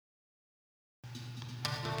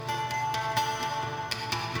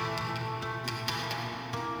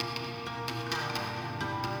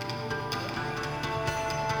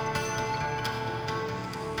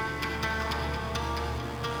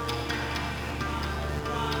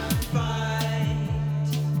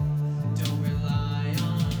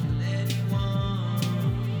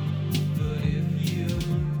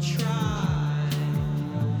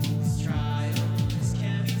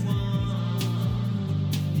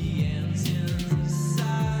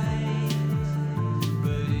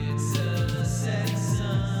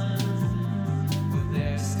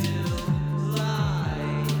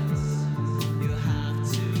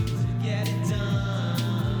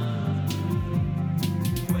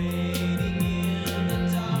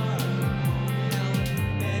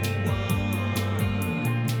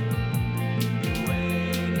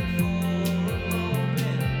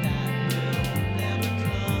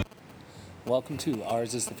Welcome to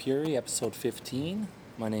Ours is the Fury, episode 15.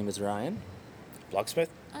 My name is Ryan. Blocksmith?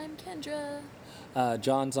 I'm Kendra.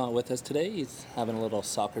 John's not with us today. He's having a little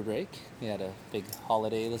soccer break. He had a big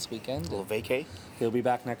holiday this weekend. A little vacay? He'll be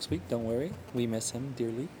back next week, don't worry. We miss him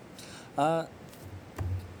dearly. On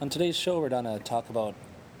today's show, we're going to talk about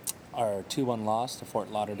our 2-1 loss to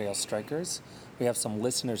Fort Lauderdale Strikers. We have some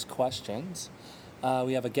listeners' questions.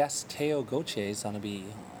 We have a guest, Teo Gauthier, is going to be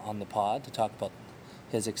on the pod to talk about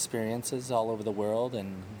his experiences all over the world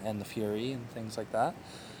and the Fury and things like that.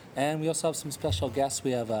 And we also have some special guests.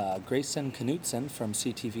 We have Grayson Knutson from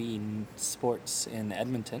CTV Sports in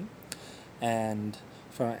Edmonton and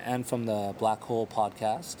from the Black Hole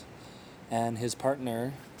podcast, and his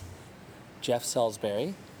partner, Jeff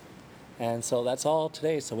Salisbury. And so that's all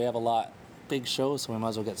today. So we have a big show, so we might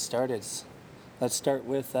as well get started. Let's start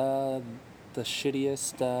with the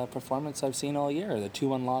shittiest performance I've seen all year, the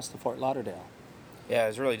 2-1 loss to Fort Lauderdale. Yeah, it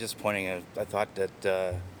was really disappointing. I thought that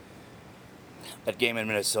that game in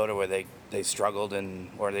Minnesota where they struggled,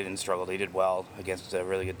 or they didn't struggle, they did well against a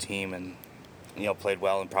really good team and played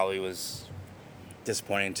well, and probably was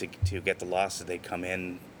disappointing to get the loss that they come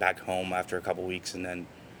in back home after a couple weeks and then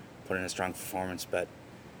put in a strong performance, but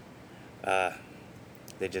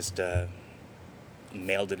they just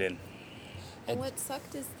mailed it in. And what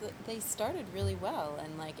sucked is that they started really well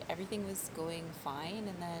and everything was going fine,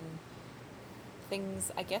 and then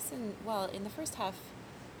things, I guess in the first half,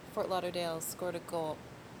 Fort Lauderdale scored a goal.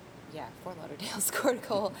 Yeah, Fort Lauderdale scored a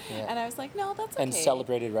goal. Yeah. And I was like, no, that's okay. And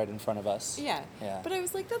celebrated right in front of us. Yeah. Yeah. But I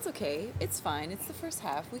was like, that's okay. It's fine. It's the first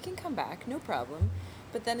half. We can come back. No problem.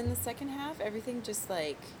 But then in the second half, everything just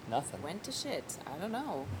nothing went to shit. I don't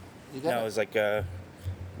know. It was like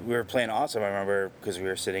we were playing awesome, I remember, because we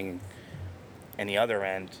were sitting in the other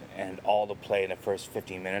end, and all the play in the first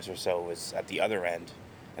 15 minutes or so was at the other end.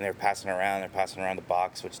 And they're passing around the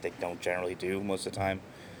box, which they don't generally do most of the time.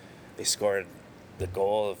 They scored the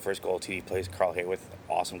first goal TD plays, Carl Hayworth,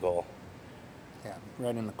 awesome goal. Yeah,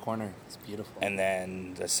 right in the corner. It's beautiful. And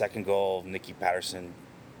then the second goal, Nicky Patterson,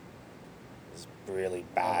 was really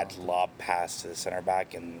bad lob pass to the center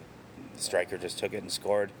back, and the striker just took it and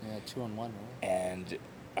scored. Yeah, 2-1, right? And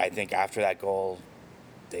I think after that goal,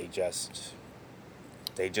 they were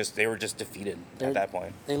just defeated at that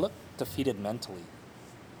point. They look defeated mentally.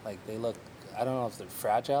 They look, I don't know if they're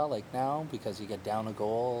fragile now because you get down a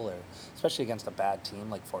goal, or especially against a bad team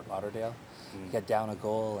like Fort Lauderdale. You get down a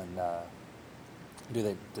goal, and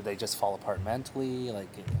do they just fall apart mentally?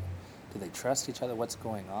 Do they trust each other? What's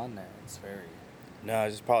going on there? It's very... No,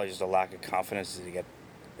 it's probably just a lack of confidence.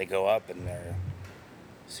 They go up and they're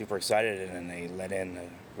super excited, and then they let in a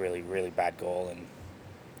really, really bad goal, and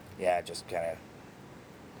it just kind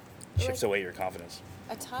of chips away your confidence.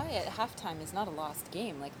 A tie at halftime is not a lost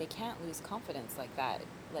game. They can't lose confidence like that.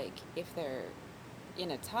 If they're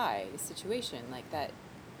in a tie situation, that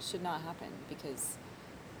should not happen, because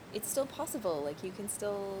it's still possible. You can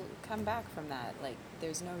still come back from that.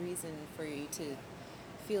 There's no reason for you to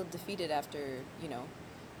feel defeated after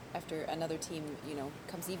another team,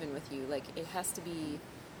 comes even with you. It has to be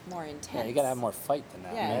more intense. Yeah, you got to have more fight than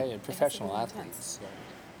that. Yeah, right? Professional athletes.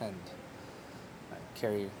 And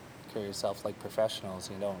carry yourself like professionals.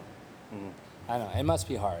 You don't. I don't know. It must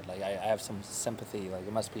be hard. I have some sympathy.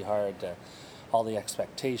 It must be hard to all the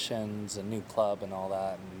expectations, a new club, and all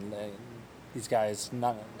that. And these guys,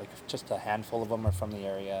 not just a handful of them are from the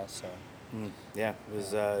area. So. Yeah, it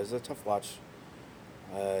was a tough watch.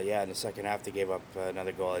 In the second half they gave up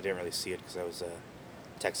another goal. I didn't really see it because I was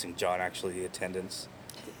texting John actually the attendance,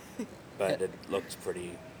 but it looked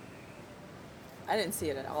pretty. I didn't see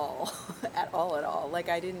it at all, at all.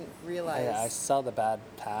 I didn't realize. I saw the bad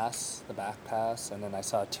pass, the back pass, and then I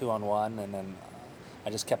saw a 2-on-1, and then I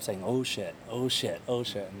just kept saying, "Oh shit, oh shit, oh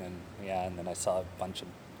shit," and then I saw a bunch of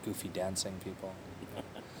goofy dancing people.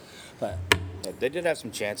 But they did have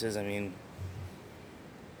some chances. I mean,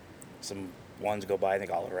 some ones go by. I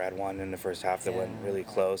think Oliver had one in the first half that went really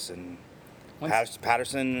close, and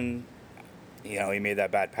Patterson, he made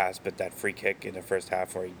that bad pass, but that free kick in the first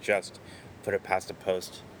half where he just put it past the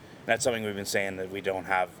post. That's something we've been saying, that we don't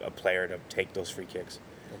have a player to take those free kicks.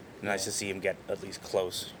 Nice to see him get at least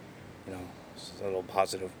close. It's a little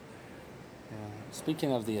positive.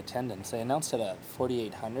 Speaking of the attendance, they announced it at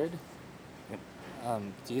 4,800. Yep.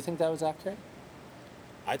 Do you think that was accurate?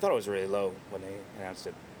 I thought it was really low when they announced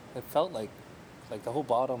it. It felt like the whole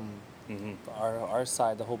bottom, our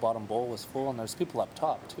side, the whole bottom bowl was full, and there's people up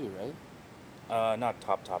top too, right? Not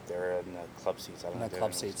top. They're in the club seats. In the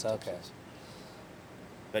club seats, okay.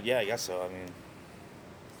 But yeah, I guess so. I mean,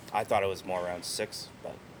 I thought it was more around 6,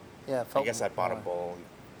 but yeah, I guess that bottom bowl,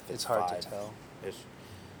 it's hard to tell.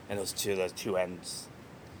 And those two ends,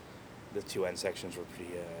 the two end sections were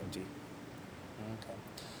pretty empty. Okay.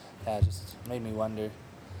 Yeah, it just made me wonder.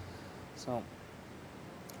 So,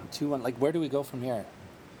 2-1. Like, where do we go from here?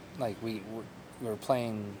 Like, we're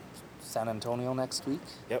playing San Antonio next week.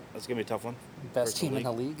 Yep, that's gonna be a tough one. Best team in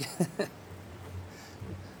the league.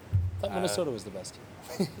 Thought Minnesota was the best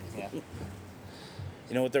team. Yeah.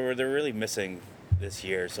 You know what they're really missing this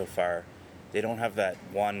year so far? They don't have that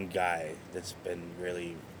one guy that's been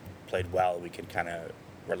really played well. We can kind of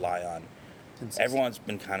rely on. Consistent. Everyone's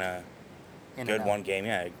been kind of In good and one out.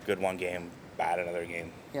 game, good one game, bad another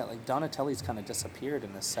game. Yeah, like Donatelli's kind of disappeared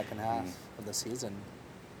in the second half of the season.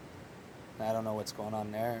 I don't know what's going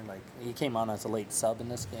on there. Like, he came on as a late sub in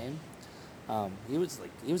this game. He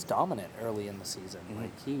was dominant early in the season.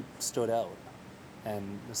 Like, he stood out.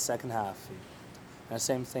 And the second half, and the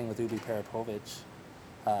same thing with Ubi Parapovic.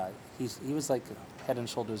 He was like head and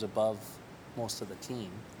shoulders above most of the team.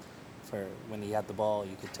 For when he had the ball,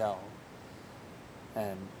 you could tell.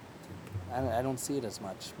 And I don't see it as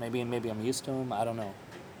much. Maybe I'm used to him. I don't know.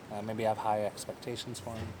 Maybe I have high expectations for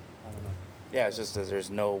him. I don't know. Yeah, it's just that there's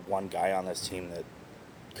no one guy on this team that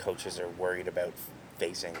coaches are worried about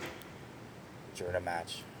facing during a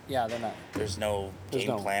match. Yeah, they're not. There's no There's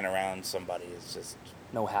game no- plan around somebody. It's just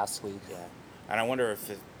No Hasley. yeah. And I wonder if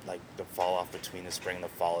the fall off between the spring and the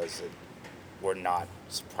fall is that we're not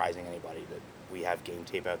surprising anybody, that we have game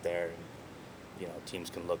tape out there and teams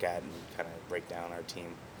can look at and kind of break down our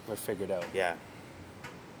team. We're figured out. Yeah.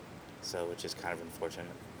 So which is kind of unfortunate.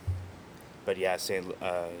 But yeah,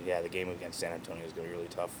 the game against San Antonio is going to be really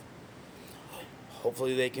tough.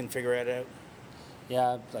 Hopefully they can figure it out.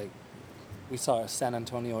 Yeah, like we saw San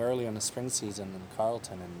Antonio earlier in the spring season in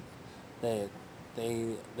Carleton, and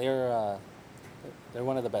they're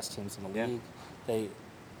one of the best teams in the Yeah. league.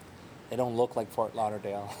 They don't look like Fort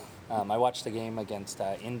Lauderdale. I watched the game against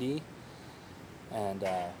Indy, and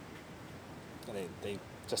they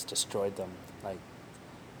just destroyed them. Like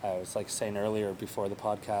I was saying earlier before the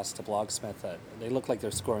podcast to Blogsmith, that they look like they're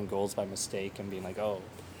scoring goals by mistake and being like, "Oh,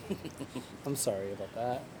 I'm sorry about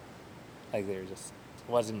that." Like there just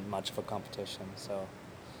wasn't much of a competition. So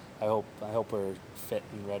I hope we're fit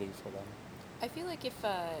and ready for them. I feel like if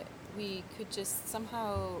we could just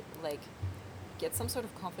somehow get some sort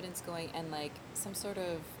of confidence going and some sort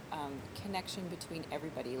of connection between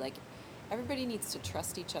everybody. Like everybody needs to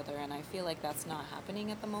trust each other, and I feel like that's not happening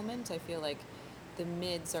at the moment. I feel like the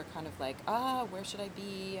mids are kind of where should I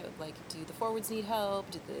be? Like, do the forwards need help?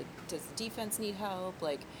 Does the defense need help?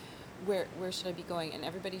 Like, where should I be going? And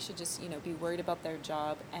everybody should just be worried about their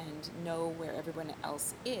job and know where everyone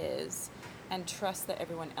else is, and trust that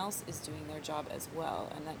everyone else is doing their job as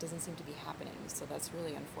well. And that doesn't seem to be happening. So that's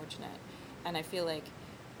really unfortunate. And I feel like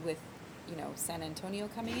with San Antonio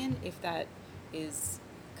coming in, if that is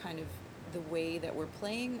kind of the way that we're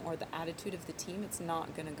playing or the attitude of the team, it's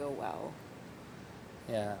not going to go well.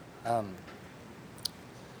 Yeah.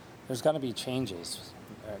 There's got to be changes,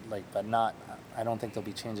 but not. I don't think there'll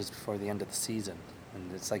be changes before the end of the season.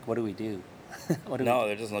 And it's like, what do we do?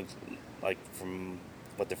 There doesn't look like, from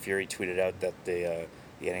what the Fury tweeted out, that the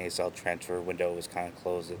NASL transfer window was kind of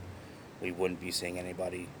closed, that we wouldn't be seeing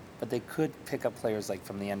anybody. But they could pick up players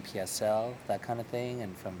from the NPSL, that kind of thing,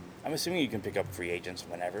 and from. I'm assuming you can pick up free agents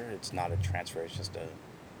whenever. It's not a transfer; it's just a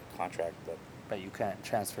contract. But you can't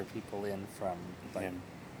transfer people in from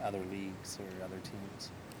other leagues or other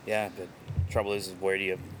teams. Yeah, but trouble is, where do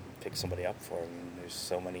you pick somebody up for? I mean, there's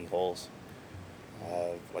so many holes.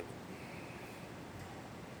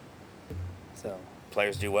 So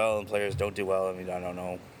players do well and players don't do well. I mean, I don't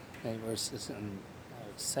know. I was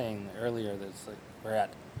saying earlier that we're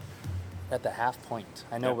at the half point.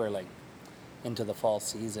 I know we're into the fall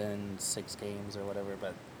season, 6 games or whatever,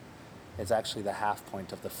 but it's actually the half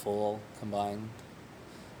point of the full combined,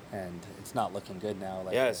 and it's not looking good now.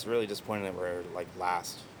 It's really disappointing that we're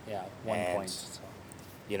last. Yeah, 1 And, point. So.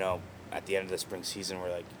 At the end of the spring season,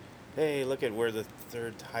 we're like, hey, look at, we're the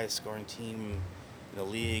third highest scoring team in the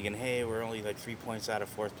league, and hey, we're only 3 points out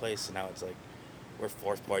of 4th place, and now it's we're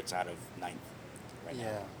 4 points out of 9th right now.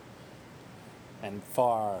 Yeah. And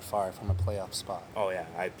far, far from a playoff spot. Oh yeah,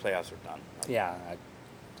 playoffs are done. Yeah,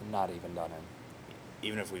 I'm not even done in.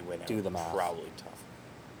 Even if we win, Do it the math. probably tough.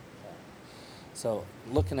 So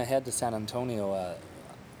looking ahead to San Antonio, a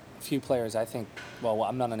few players I think. Well,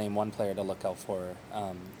 I'm going to name one player to look out for,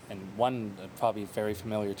 and one probably very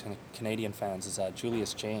familiar to Canadian fans is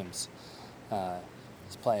Julius James.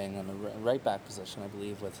 He's playing in the right back position, I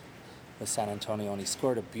believe, with San Antonio, and he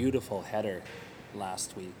scored a beautiful header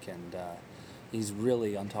last week, and he's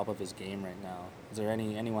really on top of his game right now. Is there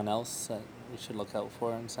anyone else that we should look out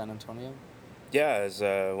for in San Antonio? Yeah, as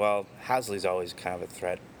well, Hasley's always kind of a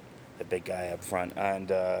threat, the big guy up front,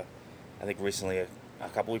 and I think recently, a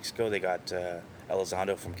couple weeks ago, they got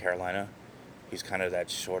Elizondo from Carolina. He's kind of that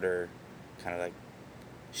shorter, kind of like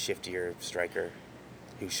shiftier striker,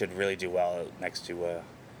 who should really do well next to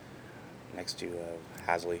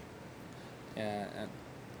Hasley. Yeah,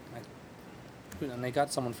 and they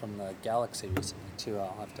got someone from the Galaxy recently too.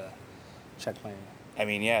 I'll have to check my. I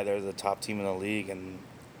mean, yeah, they're the top team in the league, and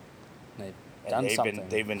They've done something.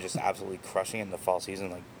 they've been just absolutely crushing it in the fall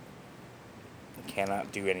season. Like, they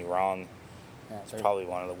cannot do any wrong. Yeah, It's probably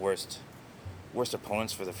one of the worst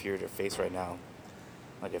opponents for the Fury to face right now.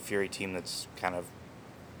 Like a Fury team that's kind of,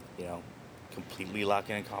 completely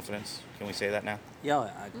lacking in confidence. Can we say that now? Yeah,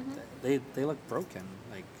 they look broken.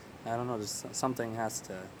 Like, I don't know, just something has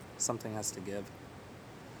to give.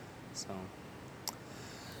 So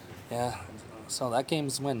yeah, so that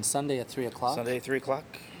game's when Sunday at 3:00. Sunday, 3:00,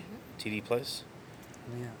 TD Place.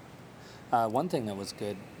 Yeah. One thing that was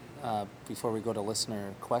good before we go to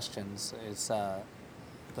listener questions is the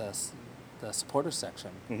supporter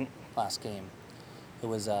section. Mm-hmm. Last game. It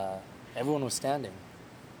was everyone was standing.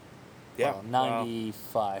 Yeah, well,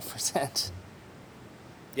 95%.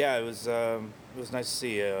 Yeah, it was nice to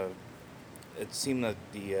see. It seemed that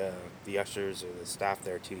the ushers or the staff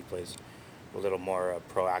there at TD Place were a little more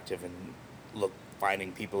proactive and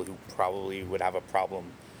finding people who probably would have a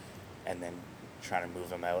problem, and then trying to move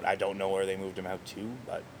them out. I don't know where they moved them out to,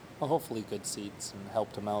 but Well, hopefully good seats and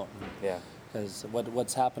helped them out. yeah. Because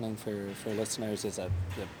what's happening for listeners is that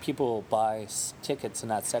people buy tickets in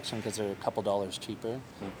that section because they're a couple dollars cheaper,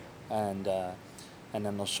 and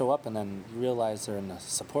then they'll show up and then you realize they're in the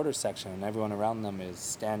supporter section and everyone around them is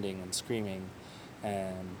standing and screaming,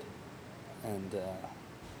 and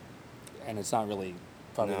it's not really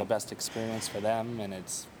probably the best experience for them, and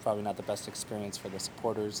it's probably not the best experience for the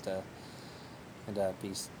supporters to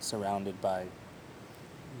be surrounded by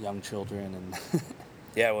young children and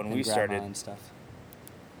Yeah, when and we grandma started, and stuff.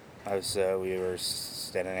 we were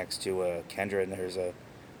standing next to Kendra, and there's a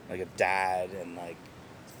dad and like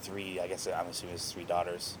three. I guess I'm assuming it's three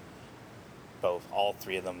daughters. All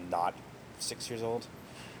three of them not 6 years old,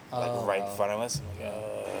 right in front of us. I'm like,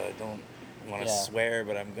 I don't want to swear,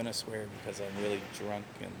 but I'm gonna swear because I'm really drunk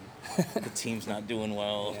and the team's not doing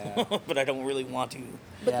well. Yeah. But I don't really want to.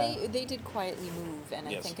 But Yeah. they did quietly move, and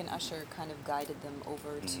I Yes. think an usher kind of guided them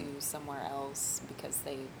over to somewhere else because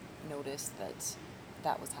they noticed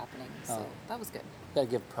that was happening. So Oh. that was good. Gotta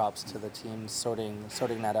give props to the team sorting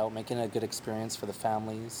that out, making it a good experience for the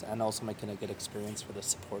families, and also making it a good experience for the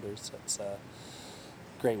supporters. It's a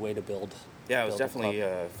great way to build. Yeah, it was build a definitely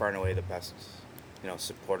club. far and away the best,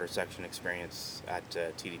 supporter section experience at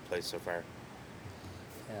TD Place so far.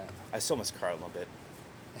 Yeah. I still miss Carlton a bit.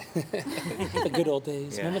 The good old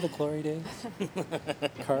days. Yeah. Remember the glory days?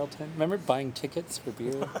 Carlton. Remember buying tickets for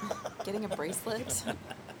beer? Getting a bracelet.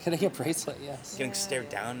 Getting a bracelet, yes. Getting stared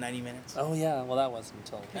down 90 minutes. Oh yeah, well that wasn't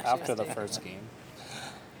until after the Interesting. first game.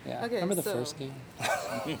 Yeah. Okay, Remember the so- first game?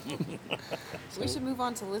 We should move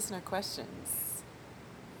on to listener questions.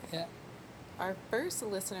 Yeah. Our first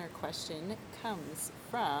listener question comes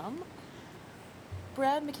from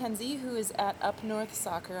Brad McKenzie, who is at Up North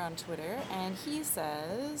Soccer on Twitter, and he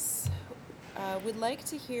says, would like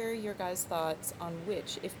to hear your guys' thoughts on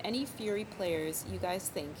which, if any, Fury players you guys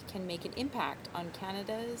think can make an impact on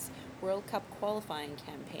Canada's World Cup qualifying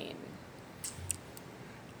campaign.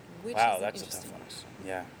 Which Wow, is an that's a interesting tough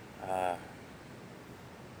one. Yeah.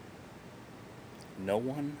 No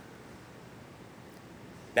one.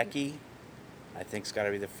 Becky, I think's got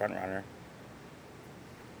to be the front runner.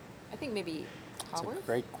 I think maybe It's a Howard.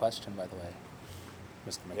 great question, by the way,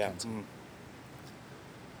 Mr. Yeah. McKenzie.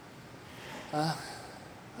 Not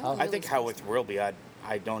I really think supposed Howarth to. will be. I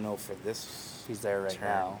don't know for this. He's there right term,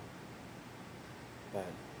 now. But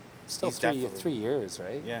Still he's 3 definitely- 3 years,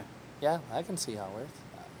 right? yeah, Yeah, I can see Howarth.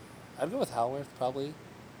 I'd go with Howarth probably.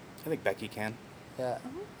 I think Becky can. Yeah.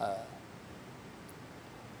 Mm-hmm.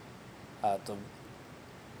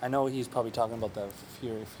 I know he's probably talking about the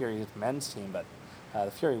Fury men's team, but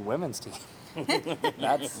the Fury women's team.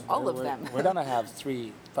 That's All of we're- them. We're gonna have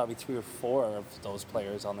probably three or four of those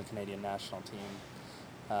players on the Canadian national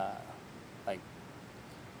team, like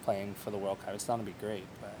playing for the World Cup. It's gonna be great.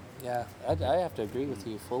 But yeah, I have to agree with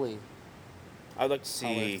you fully. I'd like to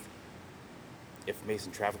see Howarth. if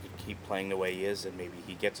Mason Trafford could keep playing the way he is, and maybe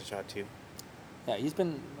he gets a shot too. Yeah, he's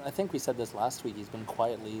been. I think we said this last week. He's been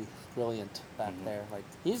quietly brilliant back there. Like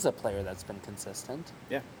he's a player that's been consistent.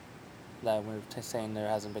 Yeah. That we're saying there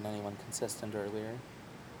hasn't been anyone consistent earlier.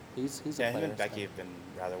 He's a Yeah, him player. and Becky have been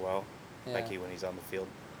rather well. Yeah. Becky when he's on the field.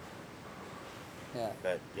 Yeah.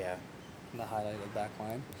 But yeah, the highlighted back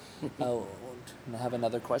line. Oh, I have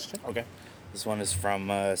another question. Okay. This one is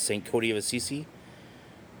from St. Cody of Assisi.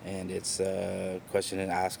 And it's a question that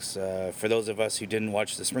asks, for those of us who didn't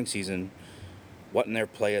watch the spring season, what in their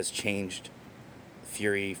play has changed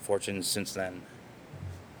Fury fortunes since then?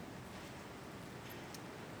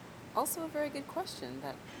 Also a very good question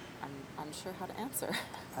that I'm unsure how to answer.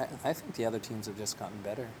 I think the other teams have just gotten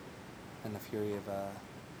better, and the Fury have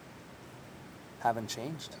haven't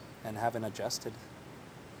changed and haven't adjusted.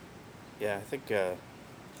 Yeah, I think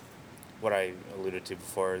what I alluded to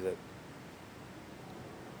before, that,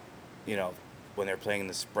 you know, when they're playing in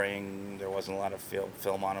the spring, there wasn't a lot of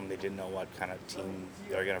film on them. They didn't know what kind of team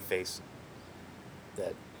they're going to face.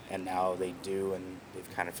 And now they do, and they've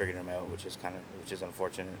kind of figured them out, which is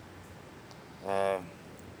unfortunate. I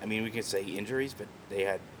mean, we could say injuries, but they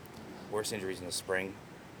had worse injuries in the spring.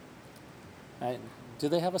 Do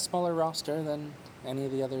they have a smaller roster than any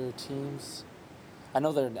of the other teams? I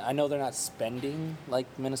know they're not spending like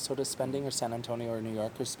Minnesota's spending or San Antonio or New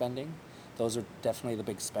York are spending. Those are definitely the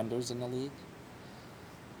big spenders in the league.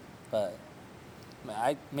 But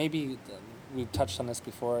we've touched on this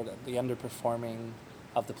before. The underperforming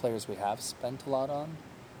of the players we have spent a lot on.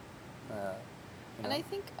 And I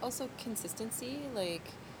think also consistency.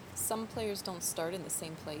 Like, some players don't start in the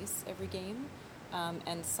same place every game,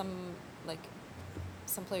 and some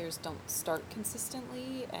players don't start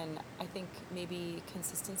consistently. And I think maybe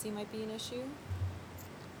consistency might be an issue.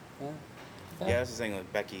 Yeah, that's the thing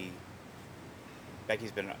with Becky.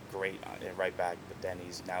 Becky's been great at right back, but then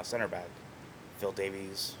he's now center back. Phil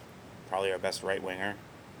Davies, probably our best right winger,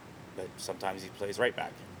 but sometimes he plays right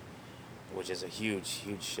back, which is a huge,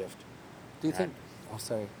 huge shift. Do you think? Oh,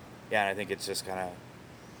 sorry. Yeah, and I think it's just kind of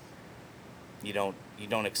you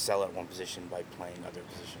don't excel at one position by playing other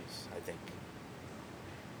positions. I think.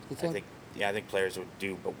 I think players would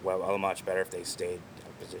do much better if they stayed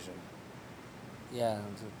in position. Yeah,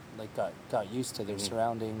 like got used to their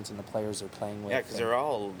surroundings and the players they're playing with. Yeah, because they're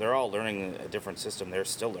all learning a different system. They're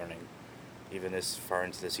still learning, even this far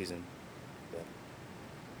into the season. But.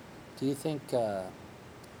 Do you think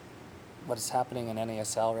what is happening in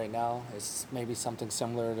NASL right now is maybe something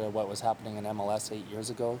similar to what was happening in MLS 8 years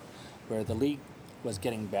ago, where the league was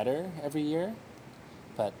getting better every year,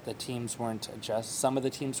 but the teams some of the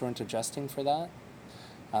teams weren't adjusting for that?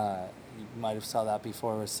 You might have saw that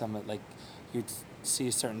before with you'd see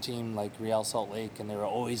a certain team like Real Salt Lake, and they were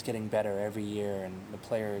always getting better every year, and the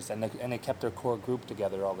players, and they kept their core group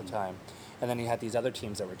together all the time. And then you had these other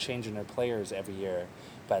teams that were changing their players every year,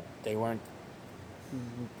 but they weren't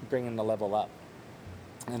bringing the level up.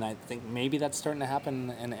 And I think maybe that's starting to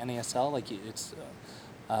happen in NASL. Like, it's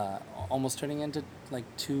almost turning into like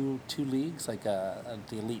two leagues, like the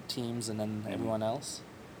elite teams and then everyone else.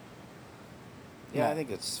 Yeah, I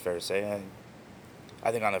think it's fair to say.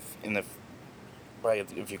 I think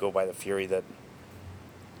if you go by the Fury, that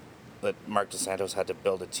Mark DeSantos had to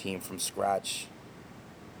build a team from scratch.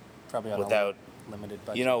 Probably without limited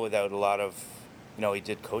budget. Without a lot of, he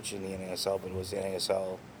did coach in the NASL, but it was the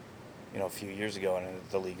NASL, a few years ago, and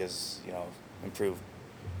the league has, improved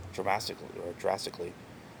drastically.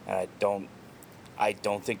 And I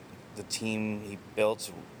don't think the team he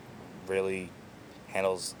built really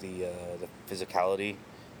handles the physicality,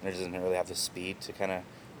 and it doesn't really have the speed to kind of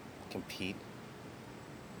compete.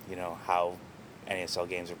 How NASL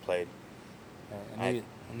games are played. And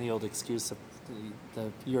the old excuse of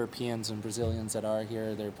the Europeans and Brazilians that are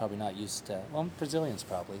here, they're probably not used to, Brazilians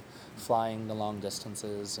probably, flying the long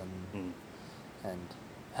distances and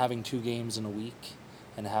having 2 games in a week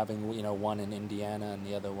and having, one in Indiana and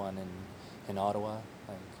the other one in Ottawa,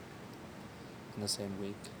 like, in the same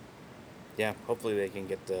week. Yeah, hopefully they can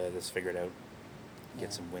get this figured out,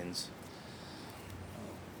 get some wins.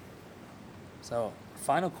 So,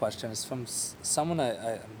 final question is from someone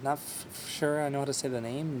I'm not sure I know how to say the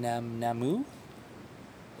name. Namu.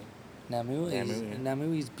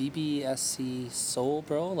 He's BBSC Soul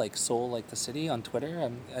Bro, like Soul like the city on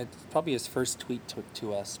Twitter. It's probably his first tweet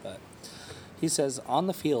to us, but he says, on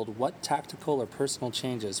the field, what tactical or personal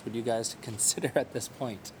changes would you guys consider at this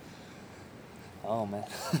point? Oh man,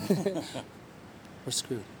 we're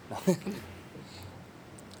screwed.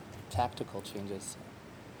 Tactical changes.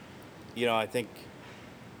 I think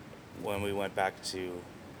when we went back to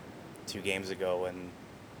 2 games ago and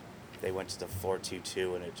they went to the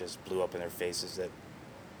 4-2-2 and it just blew up in their faces, that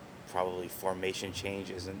probably formation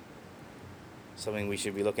change isn't something we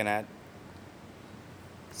should be looking at.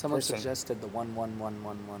 Someone suggested the 1-1-1-1-1-1.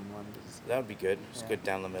 That would be good. It's good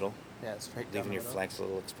down the middle. Yeah, straight down leaving the your middle. Flanks a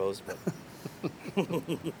little exposed, but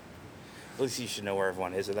at least you should know where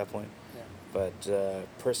everyone is at that point. Yeah. But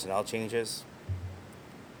personnel changes,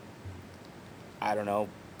 I don't know.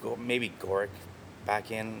 Maybe Gorick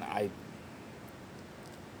back in. I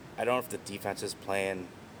don't know if the defense is playing.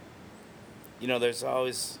 There's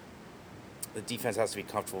always the defense has to be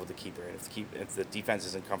comfortable with the keeper, and if the defense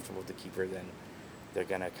isn't comfortable with the keeper, then they're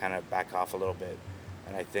gonna kind of back off a little bit.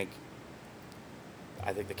 And I think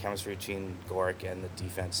the chemistry between Gorick and the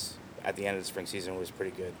defense at the end of the spring season was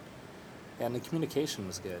pretty good. And the communication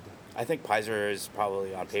was good. I think Pizer is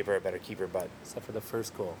probably on paper a better keeper, but except for the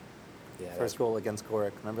first goal. Yeah, first goal against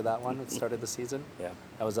Gorick. Remember that one that started the season? Yeah.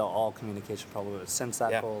 That was all communication probably. But since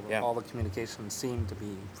that goal, yeah. all the communication seemed to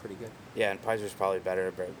be pretty good. Yeah, and Pizer's probably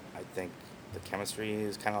better, but I think the chemistry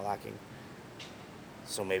is kind of lacking.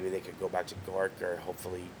 So maybe they could go back to Gorick, or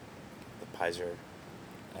hopefully the Pizer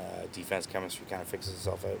defense chemistry kind of fixes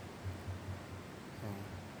itself out.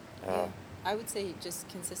 Yeah. I would say just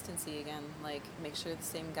consistency again, like make sure the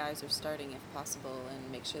same guys are starting if possible,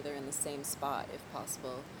 and make sure they're in the same spot if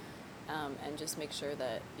possible, and just make sure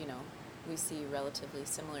that, we see a relatively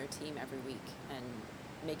similar team every week and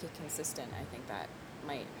make it consistent. I think that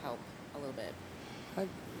might help a little bit.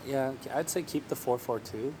 I'd say keep the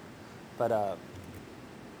 4-4-2, but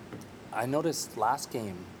I noticed last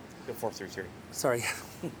game. The 4-3-3. Sorry.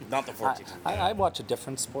 Not the 4-2-2. I watch a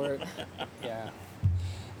different sport. Yeah.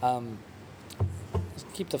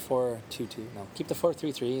 Keep the 4-2-2. No, keep the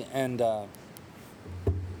 4-3-3. And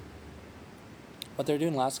what they were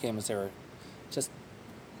doing last game is they were just,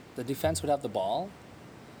 the defense would have the ball,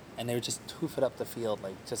 and they would just hoof it up the field,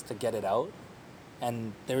 like just to get it out.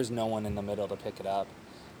 And there was no one in the middle to pick it up.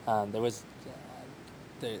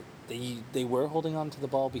 They were holding on to the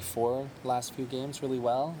ball before last few games really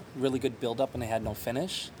well, really good build up, and they had no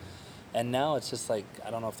finish. And now it's just like,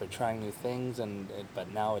 I don't know if they're trying new things,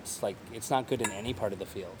 but now it's like, it's not good in any part of the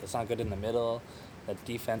field. It's not good in the middle. The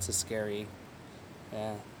defense is scary.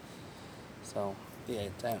 Yeah. So, yeah,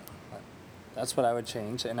 that's what I would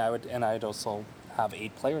change. And I'd also have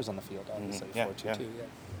 8 players on the field, obviously. 4-2-2, yeah.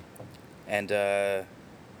 And the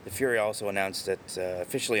Fury also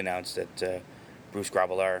officially announced that Bruce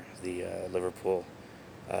Grobbelaar, the Liverpool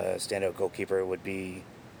standout goalkeeper, would be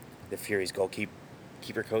the Fury's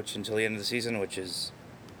goalkeeper coach until the end of the season, which is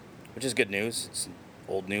good news. It's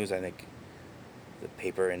old news. I think the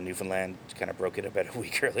paper in Newfoundland kind of broke it about a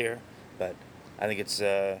week earlier, but I think it's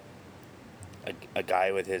a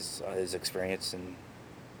guy with his experience and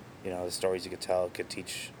the stories he could tell could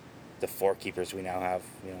teach the 4 keepers we now have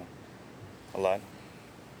a lot.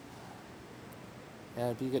 Yeah,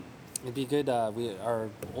 it'd be good. Our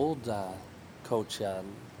old coach had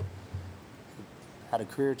a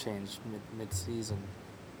career change mid-season,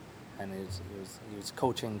 and he was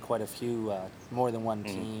coaching quite a few, more than one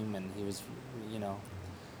team, and he was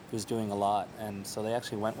doing a lot, and so they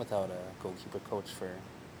actually went without a goalkeeper coach for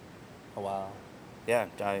a while. Yeah,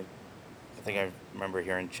 I think I remember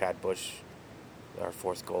hearing Chad Bush, our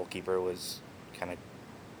 4th goalkeeper, was kind of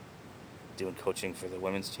doing coaching for the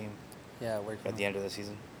women's team. Yeah, working at the end of the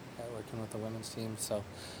season. Yeah, working with the women's team. So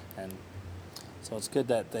it's good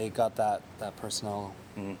that they got that personnel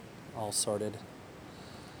all sorted.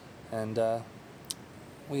 And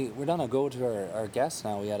we're gonna go to our guest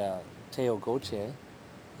now. We had Teo Gauthier.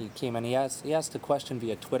 He came and he asked a question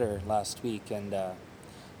via Twitter last week, and it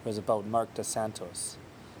was about Marc Dos Santos.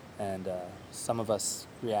 And some of us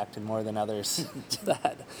reacted more than others to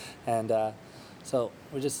that. And so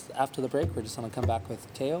we're just, after the break, we're just going to come back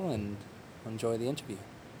with Teo and enjoy the interview.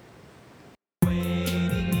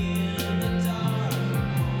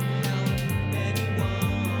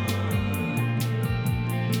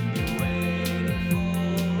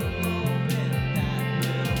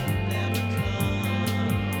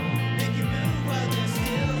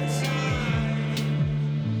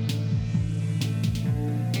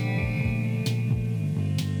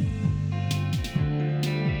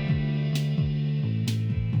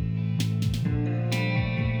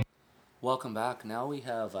 Welcome back. Now we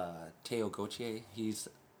have Teo Gauthier. He's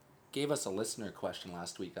gave us a listener question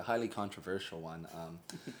last week, a highly controversial one.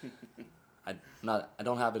 I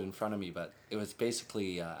don't have it in front of me, but it was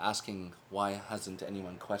basically asking why hasn't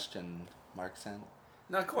anyone questioned Marc Santos?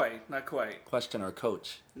 Not quite. Question our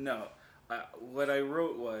coach. No. What I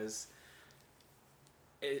wrote was,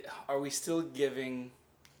 are we still giving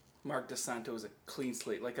Marc Dos Santos a clean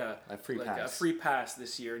slate, like a free pass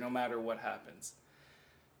this year, no matter what happens?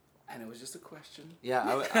 And it was just a question.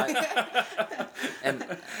 Yeah, and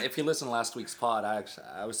if you listen to last week's pod, I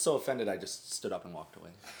was so offended I just stood up and walked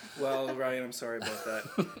away. Well, Ryan, I'm sorry about that.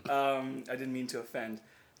 I didn't mean to offend.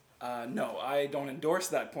 No, I don't endorse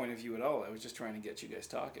that point of view at all. I was just trying to get you guys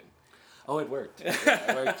talking. Oh, it worked.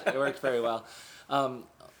 Yeah, it worked very well.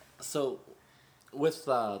 So, with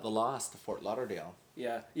the loss to Fort Lauderdale.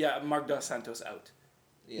 Yeah. Mark Dos Santos out.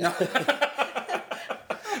 Yeah.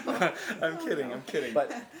 No. I'm kidding.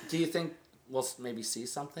 But do you think we'll maybe see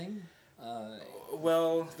something?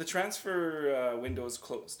 Well, the transfer window is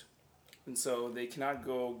closed, and so they cannot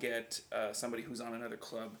go get somebody who's on another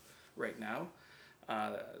club right now.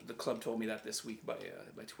 The club told me that this week by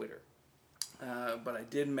Twitter. But I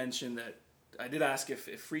did mention that I did ask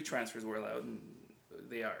if free transfers were allowed, and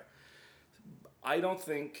they are. I don't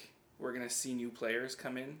think we're going to see new players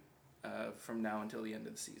come in from now until the end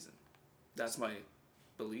of the season. That's my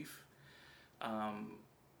belief.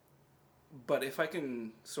 But if I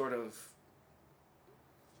can sort of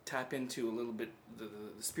tap into a little bit the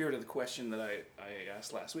spirit of the question that I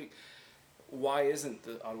asked last week, why isn't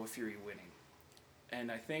the Ottawa Fury winning?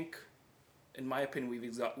 And I think, in my opinion,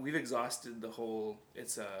 we've exhausted the whole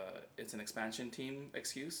it's an expansion team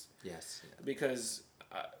excuse. Yes. Yeah. Because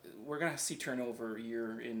we're gonna see turnover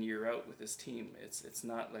year in year out with this team. It's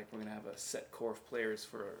not like we're gonna have a set core of players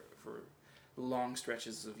for long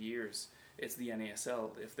stretches of years. It's the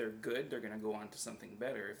NASL. If they're good, they're gonna go on to something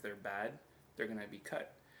better. If they're bad, they're gonna be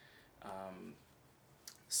cut.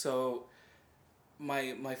 So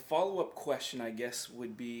my follow-up question, I guess,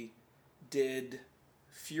 would be, did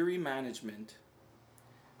Fury management,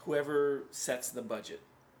 whoever sets the budget,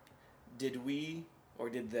 did we or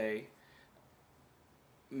did they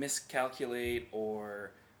miscalculate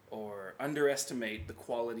or underestimate the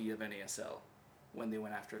quality of NASL when they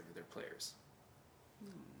went after their players?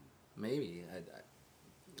 Maybe.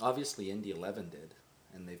 Obviously, Indy 11 did,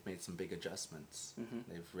 and they've made some big adjustments. Mm-hmm.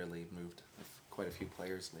 They've really moved quite a few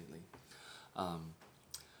players lately.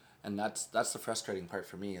 And that's the frustrating part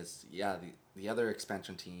for me is, the other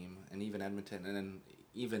expansion team, and even Edmonton, and then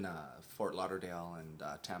even Fort Lauderdale and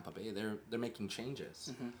Tampa Bay, they're making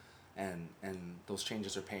changes. Mm-hmm. And those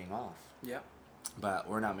changes are paying off. Yeah. But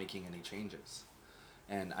we're not making any changes.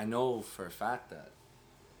 And I know for a fact that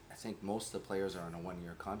I think most of the players are on a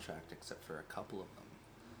 1-year contract except for a couple of them.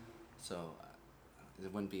 So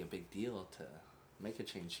it wouldn't be a big deal to make a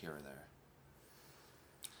change here or there.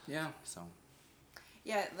 Yeah. So.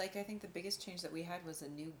 Yeah, like I think the biggest change that we had was a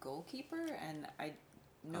new goalkeeper, and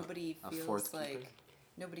nobody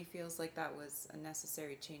feels like that was a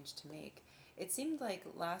necessary change to make. It seemed like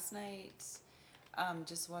last night,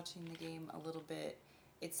 just watching the game a little bit,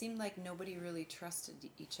 it seemed like nobody really trusted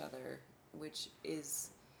each other, which is,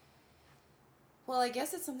 well, I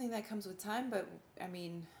guess it's something that comes with time, but I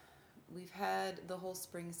mean, we've had the whole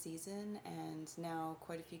spring season and now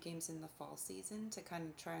quite a few games in the fall season to kind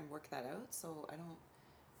of try and work that out. So I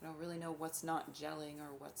don't really know what's not gelling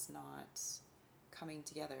or what's not coming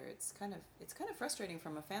together. It's kind of frustrating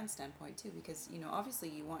from a fan standpoint too, because obviously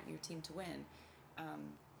you want your team to win.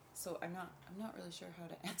 So I'm not really sure how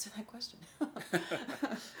to answer that question.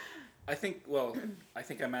 I think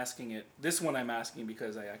I'm asking it. This one I'm asking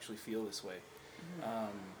because I actually feel this way. Mm-hmm.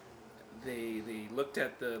 They looked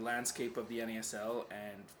at the landscape of the NASL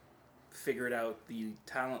and figured out the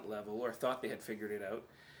talent level, or thought they had figured it out.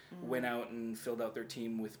 Mm-hmm. Went out and filled out their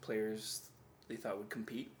team with players they thought would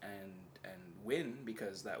compete and win,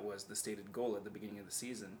 because that was the stated goal at the beginning of the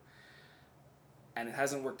season. And it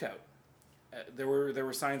hasn't worked out. There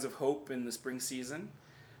were signs of hope in the spring season,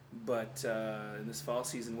 but in this fall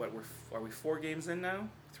season, are we 4 games in now?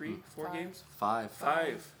 4 games? 5.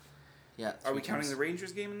 5. Yeah. Are we counting the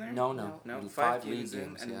Rangers game in there? No. 5 games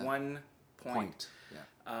in and yeah. 1 point.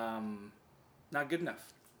 Yeah. Not good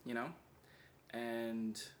enough,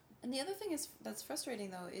 And the other thing that's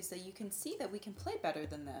frustrating though is that you can see that we can play better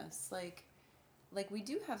than this. Like we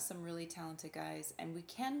do have some really talented guys, and we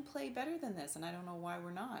can play better than this, and I don't know why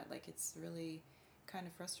we're not. Like, it's really kind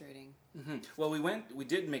of frustrating. Mm-hmm. Well, we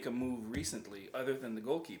did make a move recently, other than the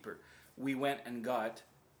goalkeeper. We went and got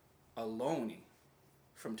a loanee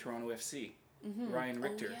from Toronto FC, mm-hmm. Ryan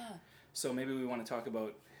Richter. Oh, yeah. So maybe we want to talk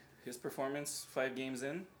about his performance 5 games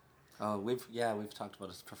in. We've talked about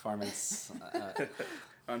his performance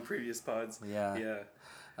on previous pods. Yeah.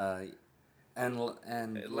 And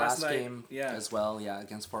last night, game as well,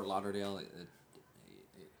 against Fort Lauderdale.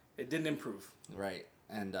 It didn't improve. Right.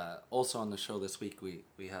 And also on the show this week,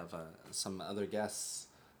 we have some other guests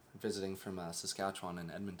visiting from Saskatchewan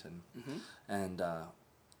and Edmonton. Mm-hmm. And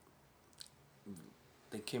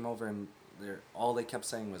they came over, and all they kept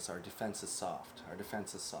saying was, our defense is soft. Our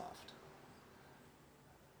defense is soft.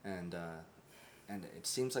 And it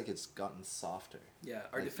seems like it's gotten softer. Yeah,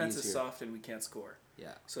 our defense is soft and we can't score.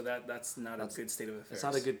 Yeah. So that's not a good state of affairs. It's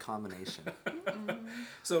not a good combination.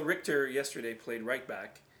 So Richter yesterday played right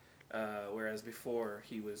back. whereas before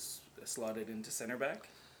he was slotted into center back.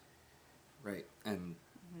 Right, and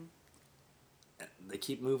they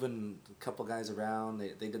keep moving a couple guys around.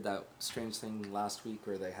 They did that strange thing last week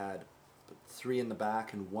where they had 3 in the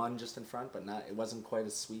back and 1 just in front, but it wasn't quite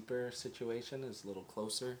a sweeper situation. It was a little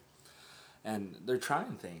closer, and they're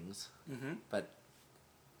trying things, but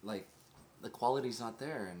like the quality's not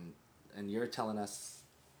there, and you're telling us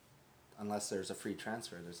unless there's a free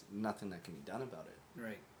transfer, there's nothing that can be done about it.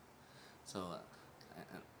 Right. So,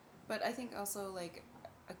 but I think also like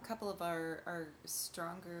a couple of our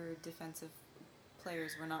stronger defensive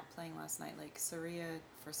players were not playing last night. Like Soria,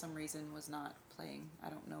 for some reason, was not playing. I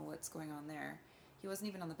don't know what's going on there. He wasn't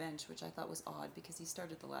even on the bench, which I thought was odd because he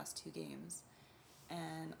started the last 2 games.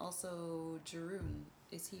 And also Jeroen,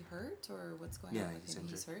 is he hurt or what's going on with him?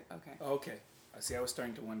 He's hurt? Okay. Okay. I see. I was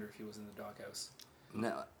starting to wonder if he was in the doghouse.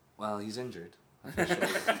 No, well, he's injured. Officially.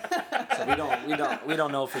 So we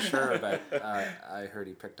don't know for sure, but I heard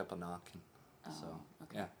he picked up a knock. So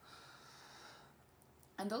okay. Yeah.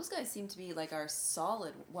 And those guys seem to be like our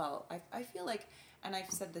solid. Well, I feel like, and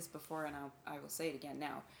I've said this before, and I will say it again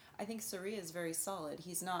now. I think Soria is very solid.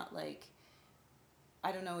 He's not like,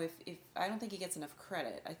 I don't know if I don't think he gets enough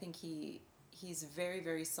credit. I think he's very,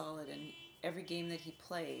 very solid, and every game that he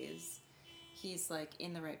plays, he's like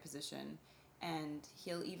in the right position, and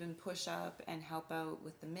he'll even push up and help out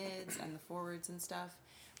with the mids and the forwards and stuff.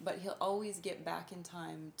 But he'll always get back in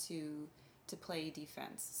time to play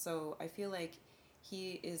defense. So I feel like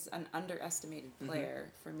he is an underestimated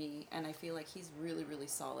player for me, and I feel like he's really, really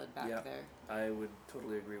solid back there. I would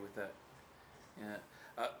totally agree with that. Yeah.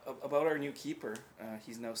 About our new keeper,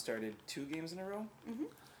 he's now started 2 games in a row. Mm-hmm.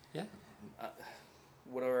 Yeah.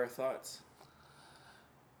 What are our thoughts?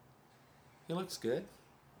 He looks good.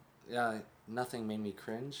 Yeah, nothing made me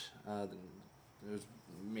cringe. There was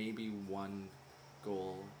maybe 1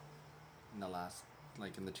 goal in the last,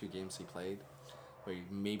 like in the 2 games he played, where you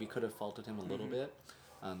maybe could have faulted him a little bit.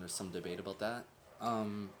 There's some debate about that.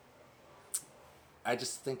 I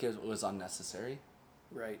just think it was unnecessary.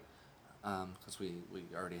 Right. Because we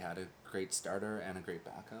already had a great starter and a great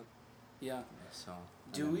backup. Yeah. So.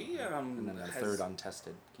 And then a 3rd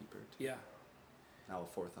untested keeper. Too. Yeah. Now a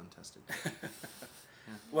 4th untested. Yeah.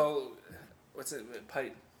 Well, what's his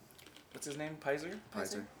name? Pizer?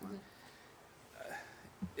 Pizer.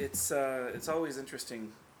 It's always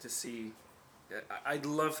interesting to see. I'd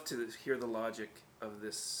love to hear the logic of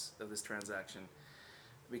this transaction,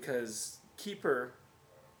 because keeper,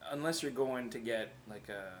 unless you're going to get like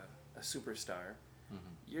a superstar,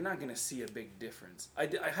 you're not going to see a big difference. I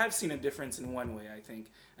have seen a difference in one way, I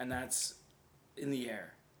think, and that's in the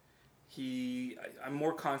air. I'm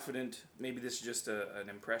more confident, maybe this is just an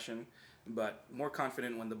impression, but more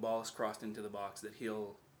confident when the ball is crossed into the box that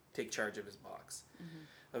he'll take charge of his box,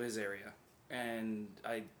 of his area. And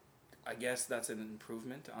I guess that's an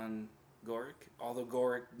improvement on Gorick, although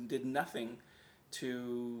Gorick did nothing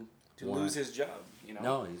to lose his job, you know.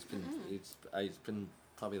 No, he's been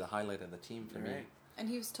probably the highlight of the team for me. And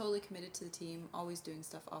he was totally committed to the team, always doing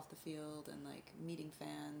stuff off the field and like meeting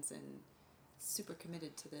fans, and super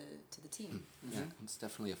committed to the team. Yeah, it's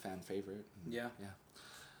definitely a fan favorite. Yeah.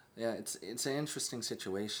 It's an interesting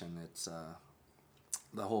situation. It's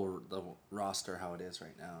the roster how it is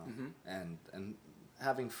right now, and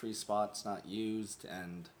having free spots not used,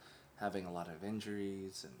 and having a lot of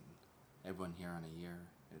injuries, and everyone here on a year.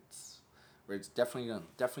 It's definitely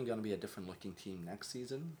going to be a different looking team next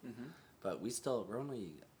season. But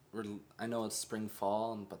I know it's spring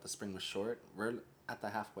fall, but the spring was short. We're at the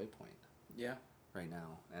halfway point. Yeah. Right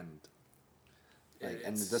now, and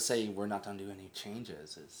to say we're not going to do any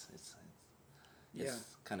changes is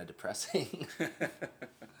kind of depressing.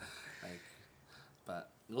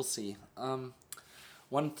 But we'll see.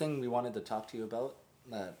 One thing we wanted to talk to you about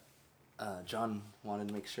that John wanted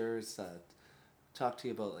to make sure is talk to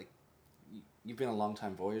you about, like, you've been a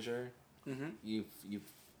long-time Voyager. You've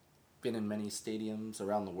been in many stadiums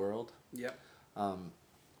around the world. Yep. How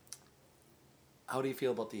do you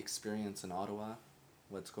feel about the experience in Ottawa?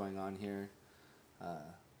 What's going on here?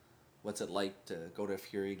 What's it like to go to a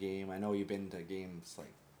Fury game? I know you've been to games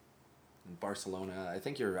like in Barcelona. I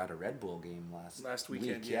think you were at a Red Bull game last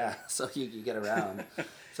weekend. Yeah, so you get around.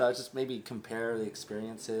 So I just maybe compare the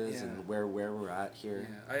experiences and where we're at here.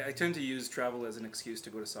 Yeah. I tend to use travel as an excuse to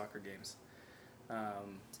go to soccer games.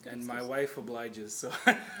 And my wife obliges, so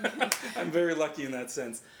I'm very lucky in that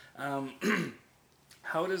sense.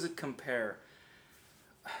 How does it compare?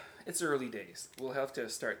 It's early days. We'll have to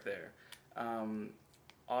start there.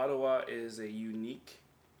 Ottawa is a unique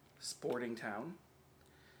sporting town.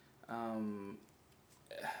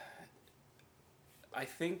 I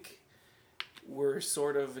think we're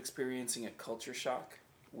sort of experiencing a culture shock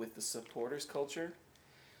with the supporters culture.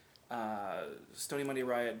 Stony Monday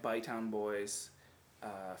Riot, Bytown Boys,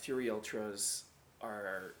 Fury Ultras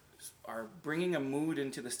are bringing a mood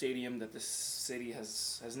into the stadium that this city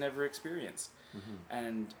has never experienced,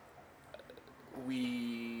 and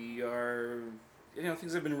we are,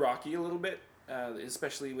 things have been rocky a little bit,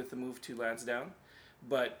 especially with the move to Lansdowne,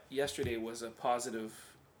 but yesterday was a positive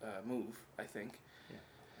move, I think. Yeah,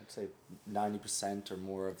 I'd say 90% or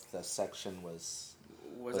more of the section was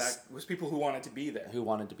people who wanted to be there. Who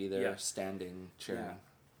wanted to be there, Yeah. standing, cheering.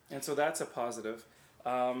 Yeah. And so that's a positive.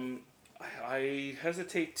 I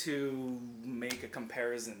hesitate to make a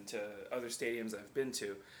comparison to other stadiums I've been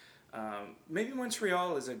to. Maybe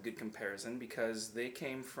Montreal is a good comparison because they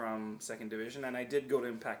came from second division, and I did go to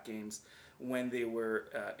Impact games when they were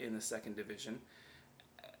in the second division,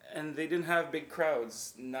 and they didn't have big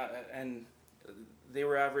crowds. And they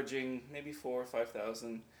were averaging maybe 4,000 or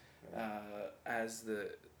 5,000.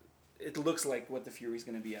 It looks like what the Fury's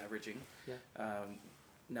going to be averaging. Yeah.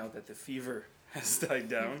 Now that the fever has died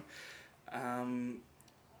down.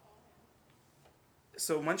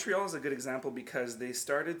 So Montreal is a good example because they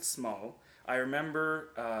started small. I remember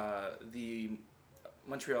the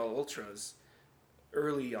Montreal Ultras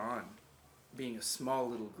early on being a small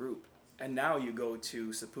little group, and now you go to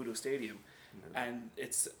Saputo Stadium, and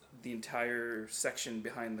it's the entire section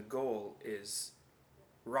behind the goal is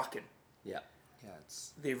rocking. Yeah.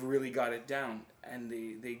 They've really got it down, and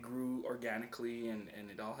they grew organically, and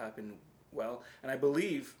it all happened well. And I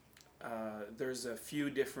believe there's a few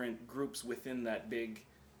different groups within that big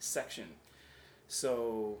section.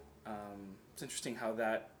 So it's interesting how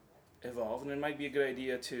that evolved, and it might be a good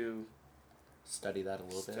idea to study that a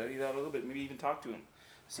little bit. Maybe even talk to him,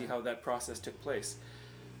 see how that process took place.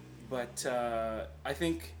 But I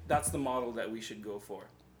think that's the model that we should go for.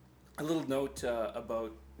 A little note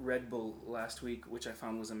about Red Bull last week, which I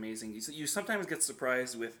found was amazing. You sometimes get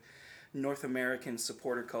surprised with North American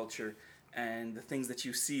supporter culture and the things that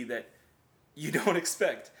you see that you don't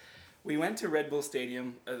expect. We went to Red Bull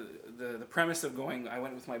Stadium. The premise of going, I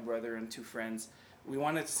went with my brother and two friends. We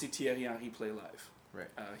wanted to see Thierry Henry play live. Right.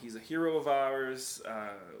 He's a hero of ours.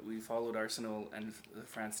 We followed Arsenal and the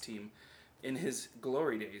France team in his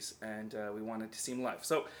glory days, and we wanted to see him live.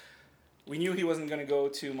 So we knew he wasn't going to go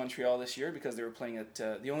to Montreal this year because they were playing at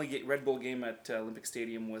the only Red Bull game at Olympic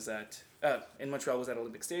Stadium was in Montreal was at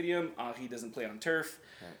Olympic Stadium. Henry doesn't play on turf.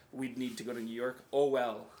 Right. We'd need to go to New York. Oh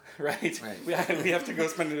well, right? Right. We have to go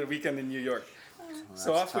spend a weekend in New York.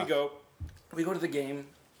 So off we go. We go to the game.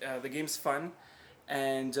 The game's fun,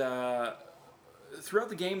 and throughout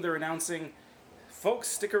the game they're announcing, folks,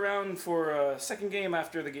 stick around for a second game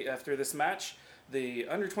after this match. The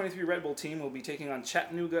under-23 Red Bull team will be taking on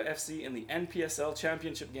Chattanooga FC in the NPSL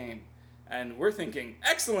Championship game. And we're thinking,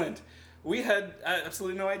 excellent! We had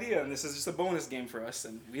absolutely no idea, and this is just a bonus game for us,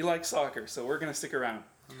 and we like soccer, so we're going to stick around.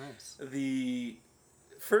 Oh, nice. The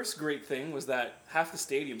first great thing was that half the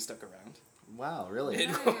stadium stuck around. Wow, really?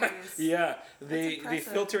 Nice. Yeah, they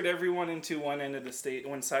impressive. filtered everyone into one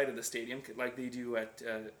side of the stadium, like they do at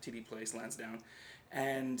TD Place, Lansdowne,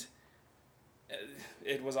 and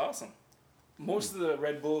it was awesome. Most of the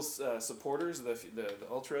Red Bulls supporters, the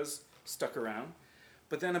Ultras, stuck around,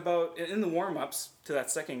 but then in the warm-ups to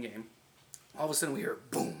that second game, all of a sudden we hear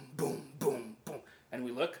boom, boom, boom, boom, and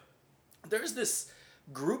we look. There's this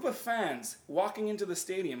group of fans walking into the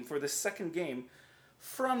stadium for the second game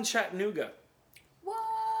from Chattanooga. What?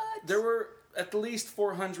 There were at least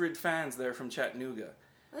 400 fans there from Chattanooga.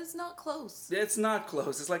 That's not close. It's not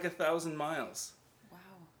close. It's like 1,000 miles. Wow.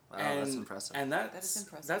 Wow, that's impressive. And That is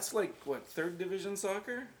impressive. That's like, what, third division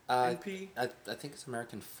soccer? I NP? think it's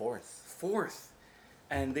American fourth. Fourth.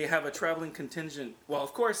 And they have a traveling contingent. Well,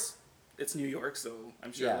 of course, it's New York, so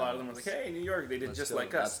I'm sure a lot of them were like, hey, New York, they did just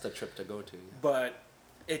like us. That's the trip to go to. Yeah. But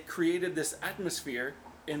it created this atmosphere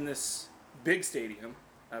in this big stadium,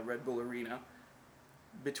 Red Bull Arena,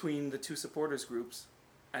 between the two supporters groups,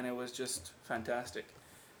 and it was just fantastic.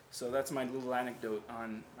 So that's my little anecdote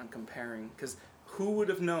on comparing, because who would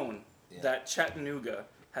have known that Chattanooga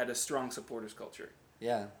had a strong supporters culture?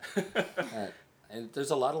 Yeah. And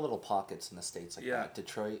there's a lot of little pockets in the States like that.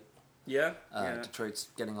 Detroit. Yeah. Detroit's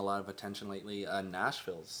getting a lot of attention lately.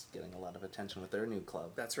 Nashville's getting a lot of attention with their new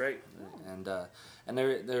club. That's right. And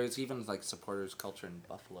there's even like supporters culture in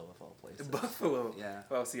Buffalo of all places. Buffalo. Yeah.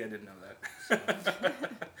 Well, see, I didn't know that.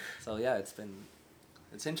 So yeah,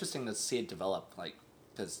 it's interesting to see it develop, like,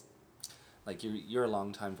 because like you're a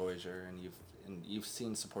longtime Voyager and you've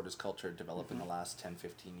seen supporters culture develop in the last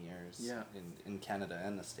 10-15 years. Yeah. In Canada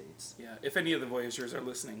and the States. Yeah. If any of the Voyagers are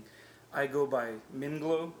listening, I go by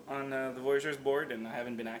Mimglow on the Voyageurs board, and I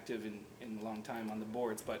haven't been active in a long time on the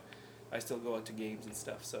boards, but I still go out to games and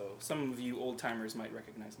stuff. So some of you old timers might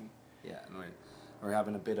recognize me. Yeah, and we're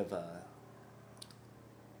having a bit of a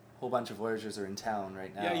whole bunch of Voyageurs are in town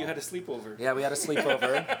right now. Yeah, you had a sleepover. Yeah, we had a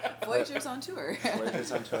sleepover. Voyageurs on tour.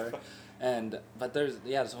 Voyageurs on tour, but there's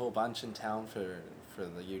a whole bunch in town for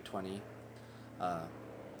the U20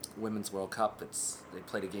 Women's World Cup. They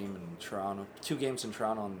played a game in Toronto, 2 games in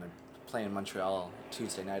Toronto, and they're playing in Montreal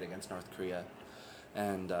Tuesday night against North Korea,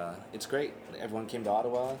 and it's great. Everyone came to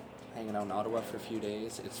Ottawa, hanging out in Ottawa for a few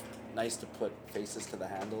days. It's nice to put faces to the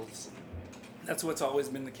handles. That's what's always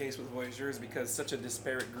been the case with Voyageurs, because such a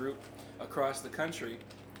disparate group across the country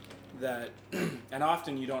that, and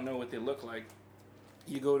often you don't know what they look like.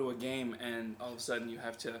 You go to a game and all of a sudden you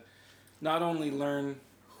have to not only learn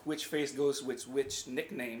which face goes with which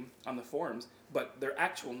nickname on the forums, but their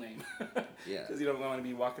actual name. Yeah. Because you don't want to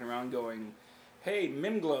be walking around going, "Hey,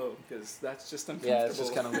 Mimglow," because that's just uncomfortable. Yeah, it's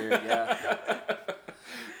just kind of weird. Yeah.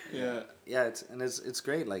 Yeah. Yeah, it's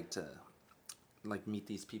great, like, to meet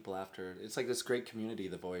these people after. It's like this great community,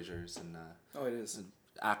 the Voyageurs, and Oh, it is.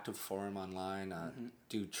 active forum online,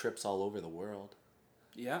 do trips all over the world.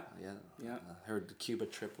 Yeah. Yeah. Heard the Cuba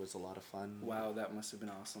trip was a lot of fun. Wow, that must have been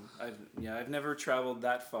awesome. I've never traveled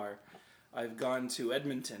that far. I've gone to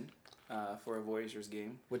Edmonton for a Voyageurs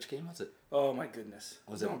game. Which game was it? Oh my goodness!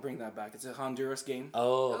 Was Don't it? bring that back. It's a Honduras game.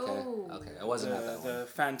 Oh, okay. Oh. Okay, I wasn't at that one. The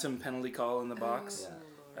phantom penalty call in the box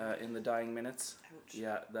Yeah. in the dying minutes. Ouch.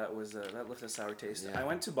 Yeah, that was that left a sour taste. Yeah. I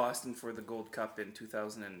went to Boston for the Gold Cup in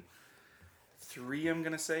 2003. I'm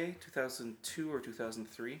gonna say 2002 or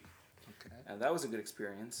 2003. Okay. And that was a good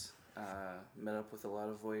experience. Met up with a lot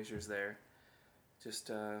of Voyageurs there.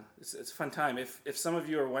 Just it's a fun time. If some of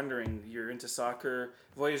you are wondering, you're into soccer,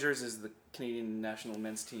 Voyageurs is the Canadian national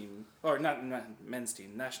men's team, or not men's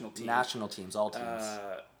team, national team. National teams, all teams.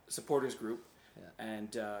 Supporters group, Yeah.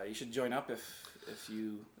 and you should join up if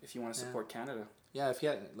you want to support Canada. Yeah, if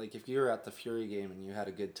you were at the Fury game and you had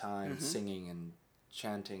a good time singing and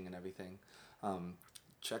chanting and everything,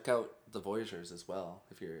 check out the Voyageurs as well.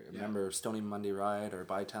 If you're a member of Stony Monday Ride or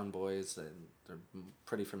Bytown Boys, they're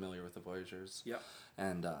pretty familiar with the Voyageurs. Yeah.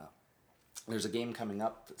 And there's a game coming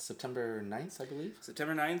up September 9th, I believe.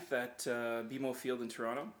 September 9th at BMO Field in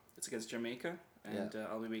Toronto. It's against Jamaica, and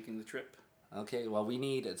I'll be making the trip. Okay, well, we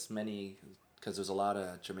need as many, because there's a lot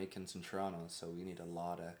of Jamaicans in Toronto, so we need a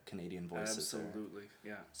lot of Canadian voices there. Absolutely,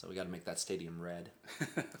 yeah. So we got to make that stadium red.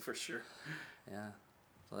 For sure. Yeah,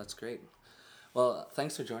 so that's great. Well,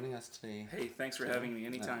 thanks for joining us today. Hey, thanks for having me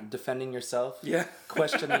anytime. Defending yourself. Yeah.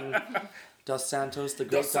 Questioning Dos Santos, the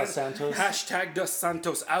great Dos Santos. Hashtag Dos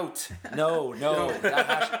Santos out. No.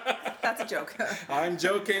 That's a joke. I'm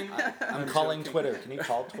joking. I'm calling Twitter. Can you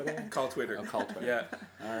call Twitter? Call Twitter. I'll call Twitter. Yeah.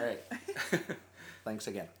 All right. Thanks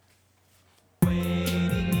again.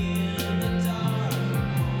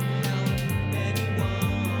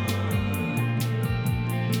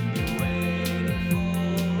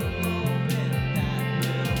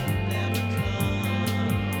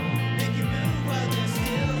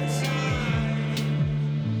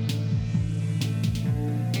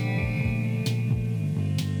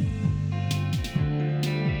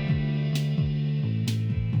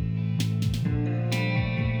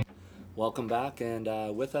 Welcome back, and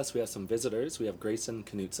with us we have some visitors. We have Grayson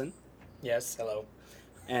Knutson, Yes, hello.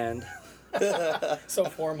 and So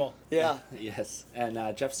formal. Yeah, yes, and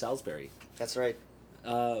Jeff Salisbury. that's right.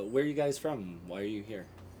 Where are you guys from? Why are you here?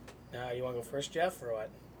 You want to go first, Jeff, or what?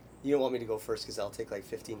 You don't want me to go first because I'll take like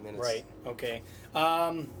 15 minutes. Right, okay.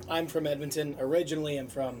 I'm from Edmonton. Originally, I'm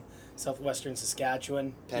from southwestern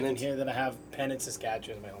Saskatchewan. Pennant. You can hear that I have Pennant,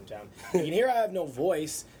 Saskatchewan is my hometown. You can hear I have no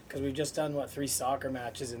voice because we've just done, 3 soccer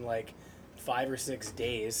matches in like 5 or 6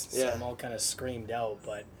 days. So Yeah. I'm all kind of screamed out.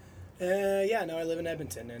 But now I live in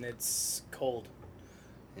Edmonton and it's cold.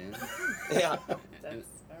 Yeah. Yeah,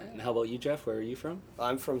 And how about you, Jeff? Where are you from?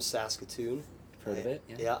 I'm from Saskatoon. Heard of it?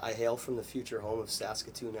 Yeah, I hail from the future home of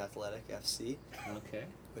Saskatoon Athletic FC, Okay.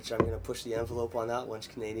 which I'm going to push the envelope on that once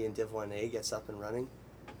Canadian Div 1A gets up and running.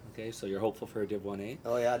 Okay, so you're hopeful for a Div 1A.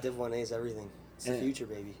 Oh yeah, Div 1A is everything. It's the And- future,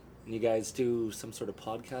 baby. And you guys do some sort of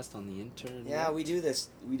podcast on the internet? Yeah, we do this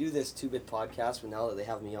 2-bit podcast, but now that they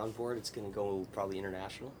have me on board, it's going to go probably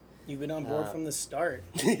international. You've been on board from the start.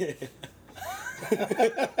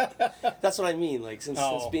 That's what I mean. Like since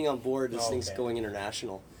being on board, this thing's Okay. going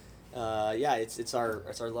international. It's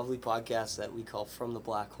our lovely podcast that we call From the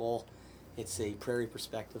Black Hole. It's a prairie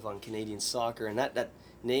perspective on Canadian soccer, and that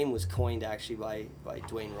name was coined actually by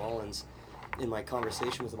Dwayne Rollins. In my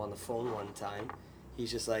conversation with him on the phone one time,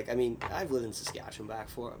 He's just like, I mean, I've lived in Saskatchewan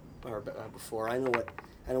before. I know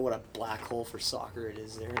what a black hole for soccer it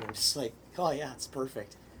is there, and I'm just like, oh yeah, it's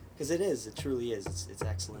perfect, because it is. It truly is. It's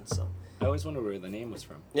excellent. So. I always wonder where the name was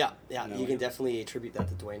from. Yeah. No, You can definitely attribute that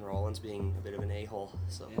to Dwayne Rollins being a bit of an a-hole.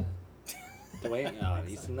 So. Yeah. Dwayne,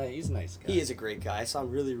 he's a nice guy. He is a great guy. I saw him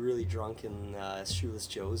really, really drunk in Shoeless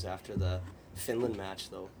Joe's after the Finland match,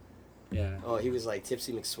 though. Yeah. Oh, he was like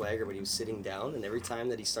Tipsy McSwagger, but he was sitting down, and every time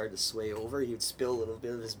that he started to sway over, he would spill a little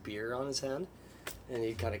bit of his beer on his hand, and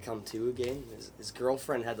he'd kind of come to again. His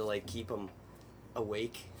girlfriend had to like keep him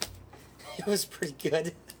awake. It was pretty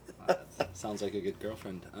good. Sounds like a good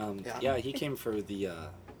girlfriend. Yeah. He came for the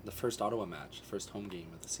first Ottawa match, the first home game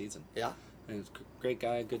of the season. Yeah. And he's a great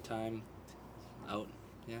guy, good time, out.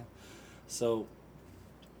 Yeah. So,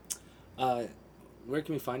 where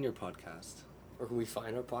can we find your podcast? Where can we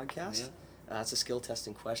find our podcast? Yeah. That's a skill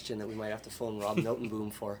testing question that we might have to phone Rob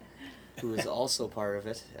Notenboom for, who is also part of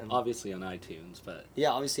it. And Obviously on iTunes, but yeah,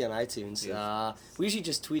 obviously on iTunes. Yeah. We usually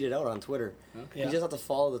just tweet it out on Twitter. okay. Yeah. You just have to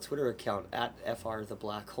follow the Twitter account at FR the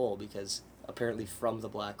Black Hole, because apparently From the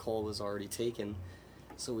Black Hole was already taken,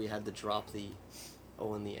 so we had to drop the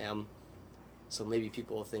O and the M. So maybe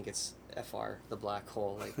people will think it's FR the Black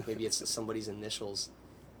Hole, like maybe it's somebody's initials,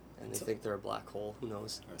 and they think they're a black hole. Who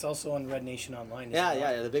knows? It's also on Red Nation Online. is Yeah, it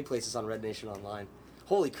yeah, not? The big place is on Red Nation Online.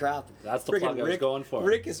 Holy crap! That's the Frickin' plug I was going for.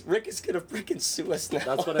 Rick is gonna freaking sue us now.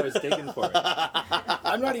 That's what I was digging for.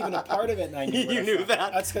 I'm not even a part of it, and I knew You where to knew find-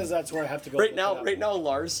 that. That's because that's where I have to go. Right look it now, up.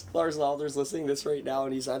 Lars Lauder's listening to this right now,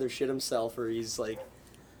 and he's either shit himself or he's like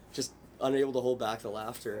just unable to hold back the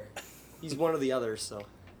laughter. He's one or the other, so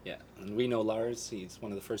Yeah, and we know Lars. He's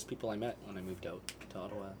one of the first people I met when I moved out to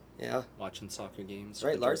Ottawa, yeah. watching soccer games.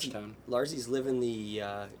 Right, for Georgetown, Larsy's living the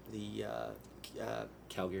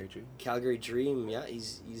Calgary Dream. Calgary dream. Yeah,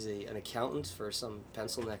 he's an accountant for some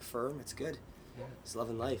pencil neck firm. It's good. He's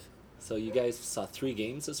loving life. So you guys saw 3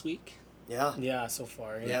 games this week. Yeah, Yeah, so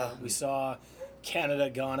far. Yeah. Yeah. We saw Canada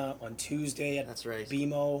Ghana on Tuesday at That's right.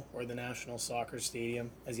 BMO, or the National Soccer Stadium,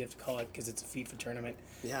 as you have to call it, because it's a FIFA tournament.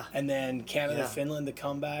 yeah. And then Canada Yeah. Finland, the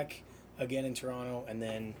comeback again in Toronto, and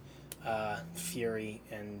then Fury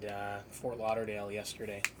and Fort Lauderdale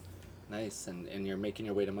yesterday. Nice, and you're making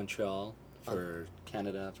your way to Montreal for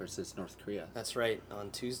Canada versus North Korea. That's right. On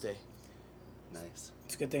Tuesday. Nice.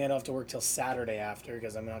 It's a good thing I don't have to work till Saturday after,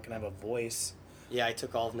 because I'm not gonna have a voice. Yeah, I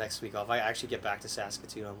took all of next week off. I actually get back to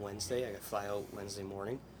Saskatoon on Wednesday. I fly out Wednesday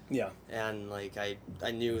morning. Yeah. And like I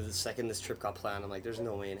knew the second this trip got planned, I'm like, there's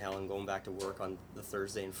no way in hell I'm going back to work on the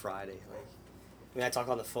Thursday and Friday. Like, I mean, I talk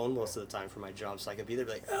on the phone most of the time for my job, so I could be there,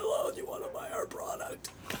 be like, "Hello, do you want to buy our product?"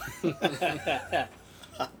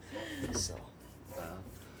 So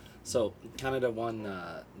So Canada won.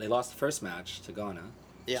 They lost the first match to Ghana.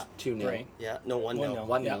 yeah, 2-0. Right. yeah, no 1-0. 1-0.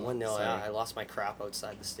 1-0. Yeah. 1-0. Sorry. Yeah, I lost my crap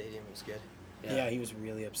outside the stadium. It was good. Yeah, he was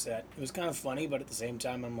really upset. It was kind of funny, but at the same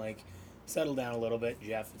time, I'm like, settle down a little bit,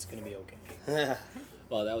 Jeff. It's gonna be okay.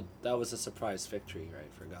 Well, that was a surprise victory,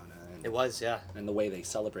 right, for Ghana. And, It was, yeah, and the way they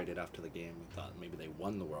celebrated after the game, we thought maybe they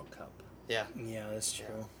won the World Cup. yeah. Yeah, that's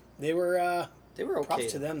true. They were. They were okay.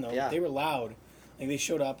 Props to them though. Yeah. They were loud. Like they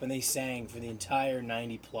showed up and they sang for the entire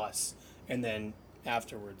 90 plus, and then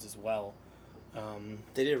afterwards as well.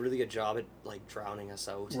 They did a really good job at like drowning us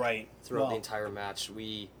out. Right. Throughout Well, the entire match,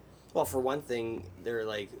 well, for one thing, they're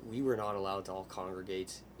like we were not allowed to all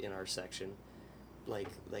congregate in our section, like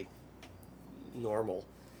normal.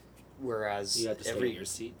 Whereas You had to stay at your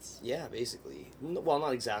seats. yeah, basically. Well,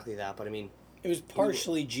 not exactly that, but I mean It was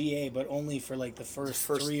partially GA, but only for like the first,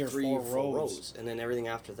 the first three or four rows. and then everything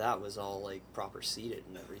after that was all like proper seated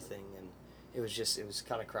and everything, and it was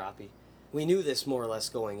kind of crappy. We knew this more or less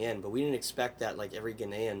going in, but we didn't expect that like every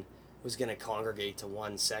Ghanaian was going to congregate to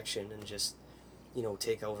one section and just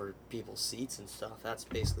take over people's seats and stuff. That's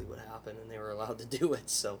basically what happened, and they were allowed to do it.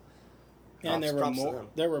 So And there were props to more. them.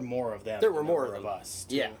 There were more of them. There than were more of of them. us.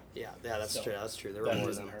 Too. Yeah, that's So, true. That's true. There were That more of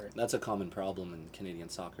doesn't them. hurt. That's a common problem in Canadian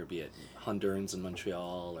soccer, be it Hondurans in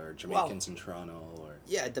Montreal or Jamaicans in Toronto. Or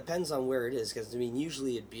Yeah, it depends on where it is, because I mean,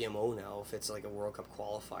 usually at BMO now, if it's like a World Cup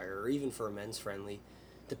qualifier or even for a men's friendly,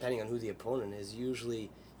 depending on who the opponent is, usually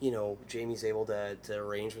Jamie's able to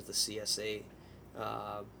arrange with the CSA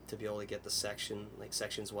to be able to get the section, like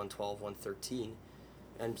sections 112, 113,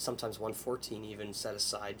 and sometimes 114 even set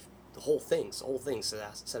aside the whole thing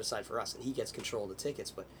set aside for us, and he gets control of the tickets.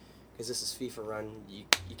 But because this is FIFA run, you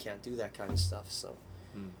can't do that kind of stuff. So,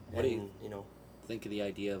 What do you know? think of the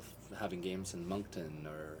idea of having games in Moncton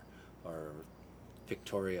or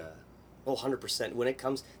Victoria? Oh, 100%. When it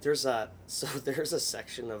comes, there's a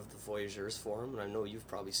section of the Voyageurs Forum, and I know you've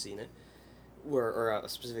probably seen it, or a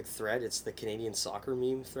specific thread. It's the Canadian soccer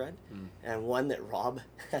meme thread, and one that Rob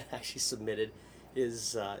had actually submitted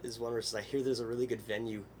is one where it's like, I hear there's a really good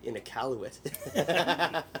venue in Iqaluit.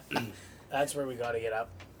 That's where we got to get up.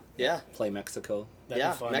 Yeah, Play Mexico. That'd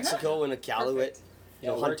yeah, be fun. Mexico and Iqaluit. Perfect. You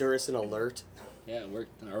know, Yeah, we're- Honduras and Alert. Yeah, we're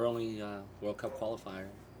our only World Cup qualifier.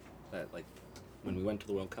 That like when we went to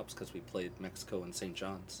the World Cups because we played Mexico and St.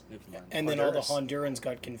 John's, Newfoundland. And then all the Honduras. Hondurans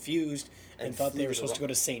got confused and And thought they flew were to supposed to go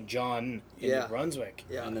to St. John in Yeah. New Brunswick.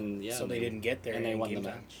 Yeah, And then So they didn't get there. and they in won the game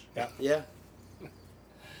time. match. Yeah. yeah,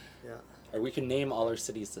 yeah. Or we can name all our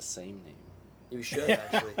cities the same name. You should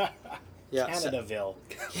actually. Yeah, so- Canadaville.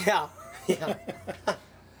 yeah, yeah.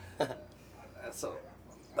 So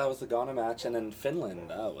that was the Ghana match, and then Finland.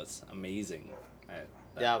 That was amazing.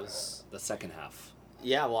 Yeah, it was. the second half.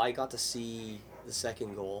 Yeah, well, I got to see the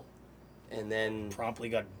second goal, and then Promptly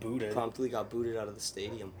got booted. promptly got booted out of the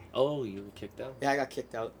stadium. Oh, you were kicked out. Yeah, I got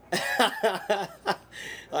kicked out.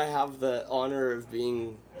 I have the honor of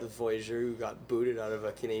being the Voyager who got booted out of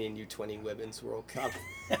a Canadian U20 Women's World Cup.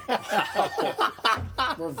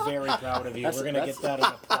 We're very proud of you. That's- We're going to that's- get that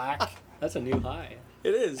on a plaque. That's a new high.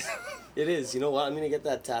 It is. It is. You know what? I'm going to get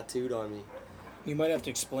that tattooed on me. You might have to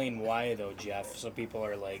explain why, though, Jeff, so people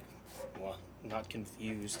are like, well, not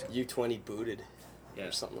confused. U20 booted Yeah.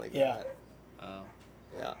 or something like Yeah. that.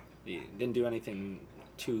 Yeah. You didn't do anything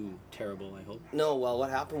too terrible, I hope. No, well, what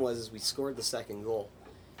happened was is we scored the second goal,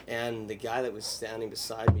 and the guy that was standing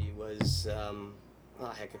beside me was, heck,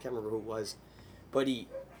 I can't remember who it was, but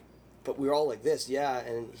we were all like this, yeah,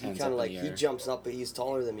 and he Hands kind up of like, in the he air. jumps up, but he's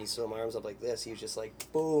taller than me, so my arm's up like this. He was just like,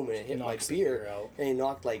 boom, and it hit my Knocks the beer, beer out. and he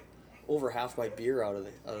knocked like over half my beer out of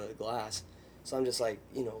the glass. So I'm just like,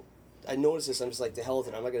 you know, I noticed this. I'm just like, to hell with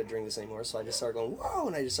it. I'm not gonna drink this anymore. So I just started going, whoa,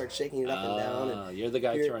 and I just started shaking it up and down. And You're the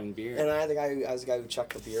guy beer- throwing beer. And I was the guy who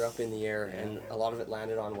chucked the beer up in the air, Yeah. and a lot of it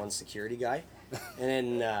landed on one security guy.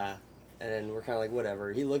 And then we're kind of like,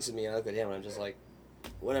 whatever. He looks at me, and I look at him, and I'm just like,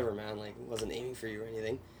 whatever, man. Like, wasn't aiming for you or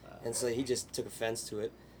anything. And so he just took offense to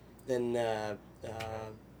it. Then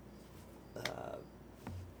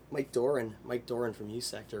Mike Doran from U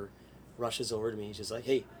Sector rushes over to me. He's just like,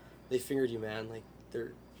 hey, they fingered you, man. Like,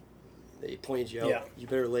 they pointed you out. Yeah. You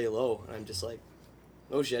better lay low. And I'm just like,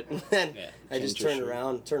 oh shit. And then Yeah, I just change turned your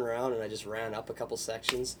around, and I just ran up a couple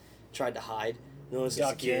sections, tried to hide. Noticed the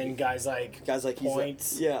Duck security in, guys like he's like,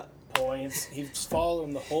 points. yeah. Points. He was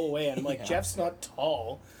following the whole way, and I'm like, Yeah. Jeff's not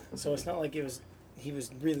tall, so it's not like he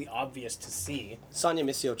was really obvious to see. Sonia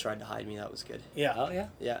Missio tried to hide me. That was good. Yeah. Oh yeah.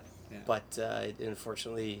 Yeah. Yeah. But it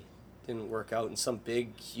unfortunately didn't work out. And some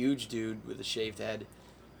big, huge dude with a shaved head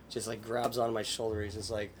just like grabs on my shoulder. He's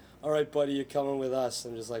just like, all right, buddy, you're coming with us.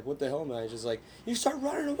 I'm just like, what the hell, man? He's just like, you start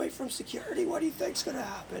running away from security. What do you think's going to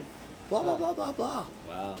happen? Blah, blah, blah, blah, blah.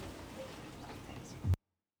 Wow.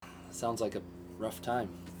 Sounds like a rough time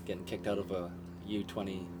getting kicked out of a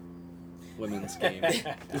U20 women's game.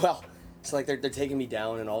 Well, it's like they're taking me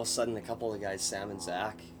down, and all of a sudden, a couple of the guys, Sam and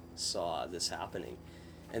Zach, saw this happening,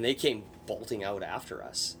 and they came bolting out after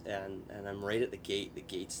us, and I'm right at the gate. The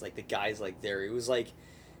gate's like, the guy's like there. It was like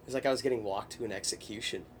I was getting walked to an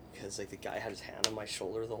execution, because like the guy had his hand on my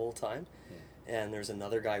shoulder the whole time, and there's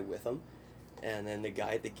another guy with him, and then the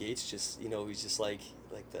guy at the gate's just, you know, he's just like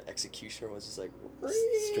the executioner was just like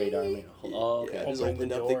Straight arm. Oh, okay. yeah, just Opening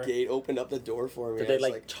the opened up the door. gate, opened up the door for me. Did I they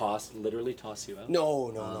was like literally toss you out?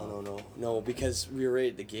 No, because we were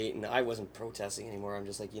right at the gate, and I wasn't protesting anymore. I'm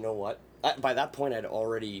just like, you know what? By that point, I'd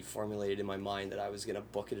already formulated in my mind that I was going to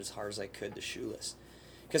book it as hard as I could to shoeless.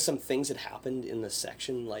 Because some things had happened in the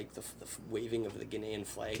section, like the waving of the Ghanaian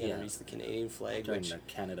flag Yeah. underneath the Canadian flag. During which, the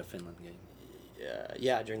Canada-Finland game.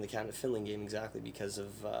 yeah, during the Canada-Finland game, exactly, because of,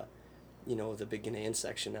 you know, the big Ghanaian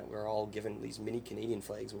section that we're all given these mini Canadian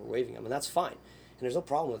flags and we're waving them, and that's fine. And there's no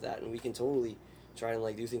problem with that, and we can totally try and,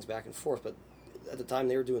 like, do things back and forth, but at the time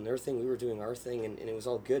they were doing their thing, we were doing our thing, and it was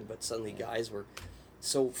all good, but suddenly guys were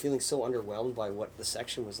feeling so underwhelmed by what the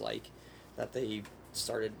section was like that they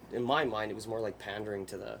started, in my mind, it was more like pandering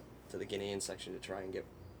to the Ghanaian section to try and get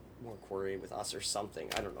more coordinated with us or something.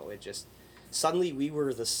 I don't know, it just, suddenly we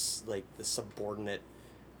were the subordinate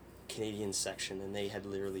Canadian section, and they had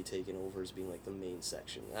literally taken over as being like the main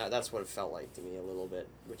section. That's what it felt like to me a little bit,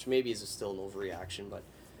 which maybe is still an overreaction, but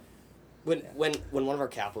when one of our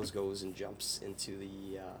capos goes and jumps into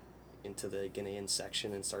the Ghanaian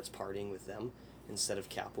section and starts partying with them instead of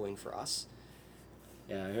capoing for us.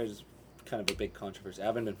 Yeah, there's kind of a big controversy. I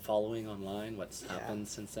haven't been following online what's happened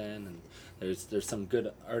since then, and there's some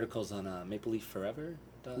good articles on Maple Leaf Forever.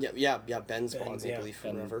 Yeah. Ben's Ben, Bonds, yeah. Maple Leaf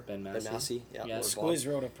Forever. Ben Massey. Yeah. Yeah, or Squiz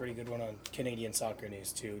wrote a pretty good one on Canadian soccer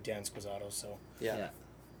news too, Dan Squizzato. So Yeah.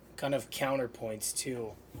 kind of counterpoints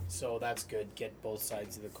too. So that's good. Get both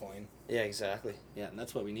sides of the coin. Yeah, exactly. Yeah, and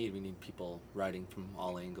that's what we need. We need people writing from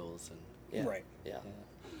all angles, and Yeah. Right. Yeah. yeah.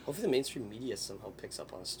 Hopefully the mainstream media somehow picks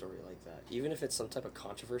up on a story like that. Even if it's some type of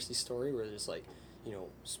controversy story where there's like,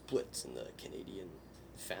 splits in the Canadian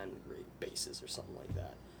fan bases or something like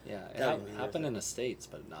that. Yeah, it That would be worth happened it. in the States,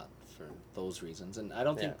 but not for those reasons. And I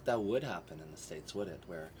don't Yeah. think that would happen in the States, would it?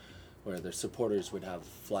 Where their supporters would have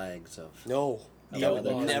flags of... No. The That would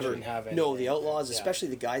Outlaws never. didn't have No, anything. the Outlaws, Yeah. especially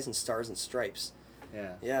the guys in Stars and Stripes.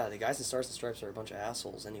 Yeah. Yeah, the guys in Stars and Stripes are a bunch of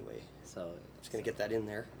assholes anyway. So Just gonna get that in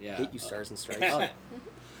there. Yeah. Hate you, Stars and Stripes. Oh,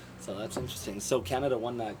 so that's interesting. So Canada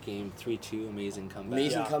won that game 3-2. Amazing comeback.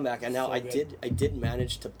 Amazing Yeah. comeback, and now So I good. did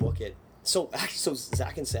manage to book it. So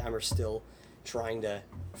Zach and Sam are still trying to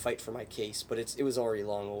fight for my case, but it was already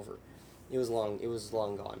long over. It was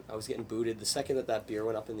long gone. I was getting booted the second that beer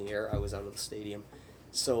went up in the air. I was out of the stadium,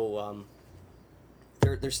 so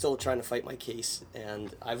they're still trying to fight my case,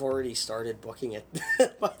 and I've already started booking it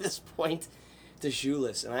by this point to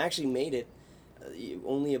Shoeless, and I actually made it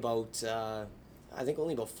only about. I think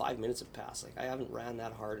only about 5 minutes have passed. Like I haven't ran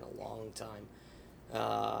that hard in a long time.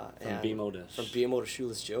 From BMO to... From BMO to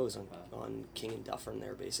Shoeless Joe's on, Wow. on King and Dufferin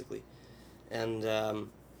there basically, and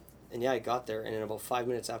yeah, I got there, and in about 5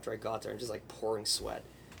 minutes after I got there, I'm just like pouring sweat,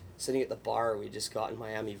 sitting at the bar we just got in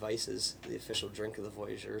Miami Vices, the official drink of the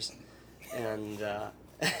Voyageurs, and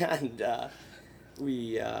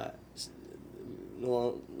we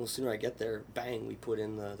no sooner I get there, bang, we put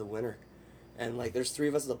in the winner. And like, there's three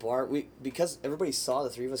of us at the bar. Because everybody saw the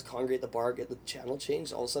three of us congregate at the bar, get the channel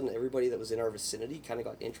changed. All of a sudden, everybody that was in our vicinity kind of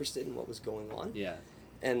got interested in what was going on. Yeah.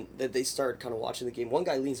 And that they started kind of watching the game. One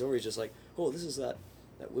guy leans over, he's just like, "Oh, this is that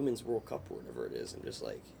Women's World Cup or whatever it is." I'm just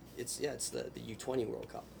like, "It's the U20 World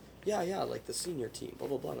Cup." Yeah, like the senior team, blah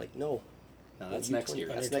blah blah. I'm like, no, No, that's U20, next year.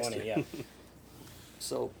 That's Under next 20, year. yeah.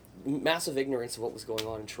 So massive ignorance of what was going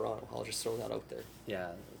on in Toronto. I'll just throw that out there. Yeah.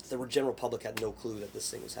 The general public had no clue that this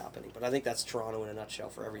thing was happening. But I think that's Toronto in a nutshell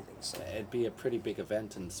for everything. So. It'd be a pretty big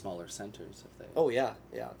event in smaller centers if they... Oh yeah.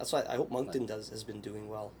 That's why I hope Moncton has been doing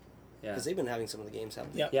well, yeah. because they've been having some of the games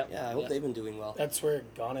happen. Yeah. Yeah, I hope they've been doing well. That's where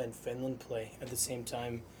Ghana and Finland play at the same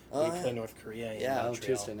time. Oh, We yeah. play North Korea. in Yeah. Oh,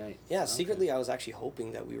 Montreal. Tuesday night. Yeah, Okay. secretly I was actually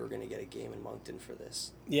hoping that we were going to get a game in Moncton for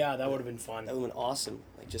this. Yeah, that would have been fun. That would have been awesome.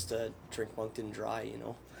 Like just to drink Moncton dry, you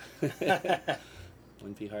know.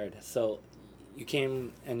 Wouldn't be hard. So you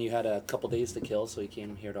came and you had a couple days to kill, so you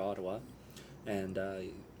came here to Ottawa, and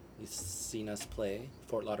you've seen us play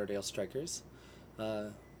Fort Lauderdale Strikers.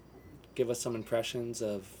 Give us some impressions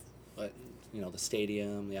of what, the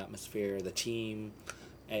stadium, the atmosphere, the team,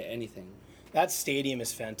 anything. That stadium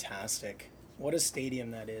is fantastic. What a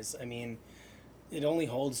stadium that is. I mean, it only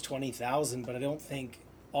holds 20,000, but I don't think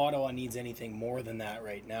Ottawa needs anything more than that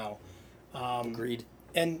right now. Agreed.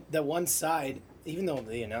 And the one side, even though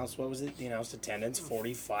they announced, what was it? The announced attendance,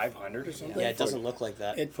 4,500 or something? Yeah, it doesn't look like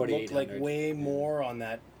that. It looked 4,800. like way more on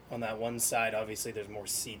that one side. Obviously, there's more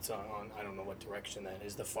seats on I don't know what direction that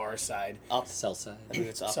is. The far side. Up. South side. I think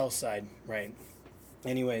it's up. South side, right.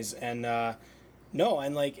 Anyways, and no,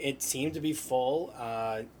 and like it seemed to be full.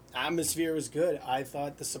 Atmosphere was good. I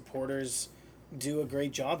thought the supporters do a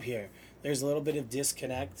great job here. There's a little bit of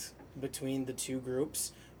disconnect between the two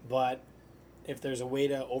groups, but if there's a way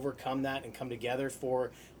to overcome that and come together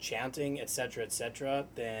for chanting, etc.,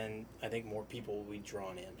 then I think more people will be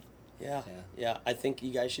drawn in. Yeah. I think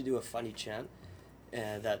you guys should do a funny chant,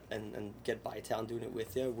 and get Bytown doing it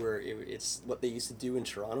with you. Where it's what they used to do in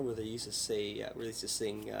Toronto, where they used to say, where they used to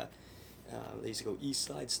sing. They used to go East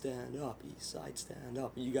Side stand up, East Side stand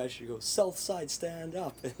up. You guys should go South Side stand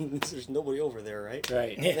up. And there's nobody over there, right?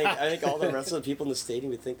 Right. I think all the rest of the people in the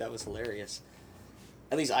stadium would think that was hilarious.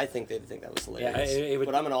 At least I think they'd think that was hilarious. it would-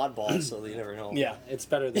 but I'm an oddball, so you never know. Yeah. It's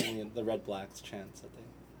better than the Red Blacks chants that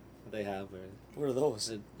they have, where What are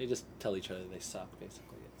those? they just tell each other they suck, basically.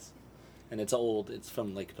 It's old. It's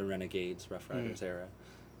from like the Renegades, Rough Riders era,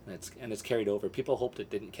 and it's carried over. People hoped it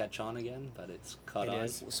didn't catch on again, but it's caught It on.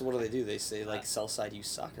 is. So what do? They say like Southside you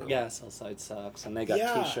suck or Yeah, Southside sucks, and they got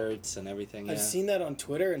Yeah. T-shirts and everything. I've seen that on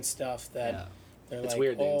Twitter and stuff that Yeah. they're It's like,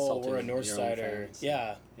 weird they oh, insulted we're a North your own Sider. fans.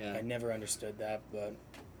 Yeah. Yeah. I never understood that, but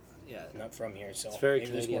Yeah, I'm not from here, so it's very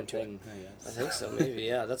maybe there's more Canadian to it. thing, I I guess. think so, maybe,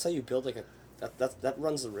 yeah. That's how you build like that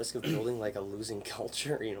runs the risk of building like a losing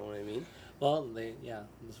culture, you know what I mean? Well, this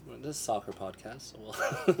is a soccer podcast, so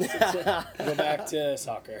we'll Go back to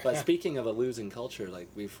soccer. But speaking of a losing culture, like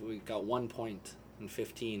we got 1 point in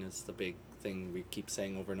 15 is the big thing we keep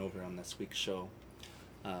saying over and over on this week's show.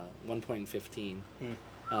 1 point in 15.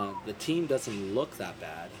 The team doesn't look that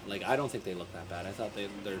bad. Like I don't think they look that bad. I thought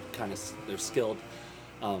they're skilled.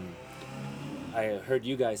 I heard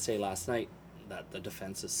you guys say last night that the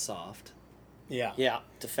defense is soft. Yeah. Yeah,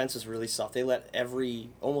 defense was really soft. They let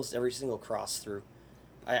almost every single cross through.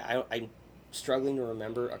 I'm struggling to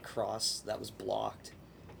remember a cross that was blocked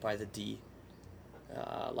by the D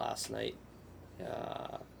last night.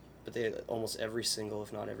 But they almost every single,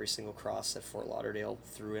 if not every single cross that Fort Lauderdale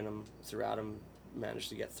threw at them, managed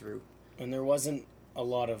to get through. And there wasn't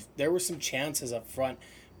there were some chances up front,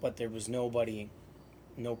 but there was no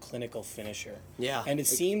clinical finisher. Yeah. And it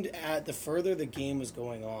seemed the further the game was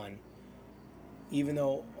going on, even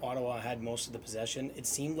though Ottawa had most of the possession, it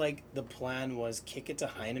seemed like the plan was kick it to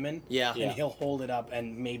Heineman. Yeah. And he'll hold it up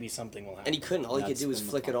and maybe something will happen. And he couldn't. All he could That's do was been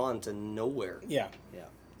the flick it problem. on to nowhere. Yeah. Yeah,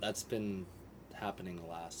 that's been happening the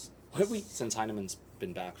last since Heineman's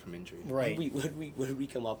been back from injury. Right. What did we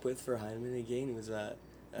come up with for Heineman again? It was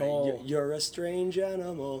Oh. You're a strange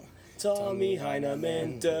animal, Tommy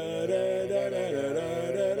Heineman. Da, da, da, da, da,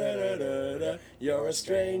 da, da, da, da. You're a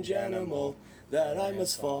strange animal that I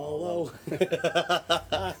must follow.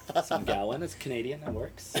 Some Gowan, it's Canadian, that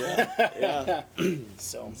works. Yeah.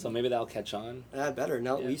 So So maybe that'll catch on. Better.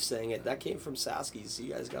 Now that we've saying it. That came from Saskies.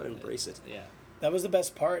 You guys got to embrace it. Yeah. that was the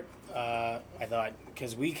best part, I thought,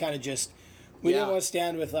 because we kind of just we didn't Yeah. want to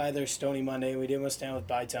stand with either Stony Monday, we didn't want to stand with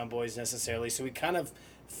Bytown Boys necessarily, so we kind of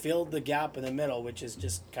filled the gap in the middle, which is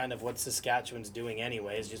just kind of what Saskatchewan's doing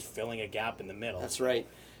anyway, is just filling a gap in the middle. That's right.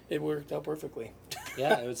 It worked out perfectly.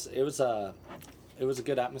 Yeah, it was a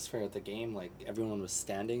good atmosphere at the game. Like everyone was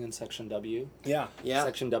standing in Section W. Yeah. Yeah.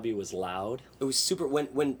 Section W was loud. It was super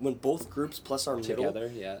when both groups plus our Together,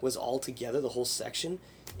 middle yeah. was all together, the whole section.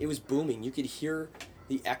 It was booming. You could hear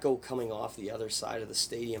the echo coming off the other side of the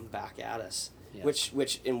stadium back at us, Yeah.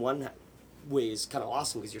 which in one way is kind of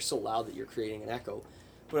awesome because you're so loud that you're creating an echo.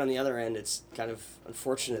 But on the other end, it's kind of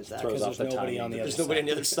unfortunate that throws Because off there's the nobody timing. on the there's other nobody on side.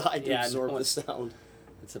 the other side to Yeah, absorb no the sound.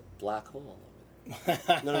 It's a black hole.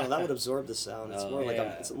 No, that would absorb the sound. It's Oh, more like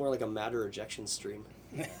yeah. it's more like a matter ejection stream.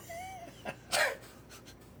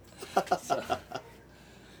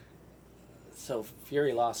 So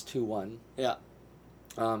Fury lost 2-1. Yeah.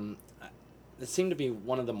 It seemed to be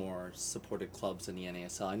one of the more supported clubs in the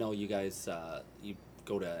NASL. I know you guys you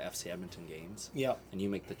go to FC Edmonton games. Yeah. And you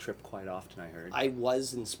make the trip quite often, I heard. I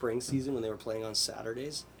was in spring season when they were playing on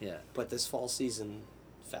Saturdays, yeah. but this fall season,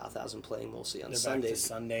 Fath has been playing mostly on They're back to Sundays.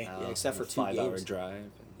 Sunday. Yeah, except for 2 5-hour games.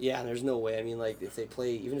 drive. Yeah, and there's no way. I mean, like if they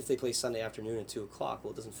play Sunday afternoon at 2:00,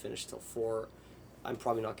 well, it doesn't finish till 4. I'm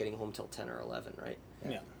probably not getting home till 10 or 11, right?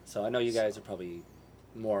 Yeah. So I know you guys are probably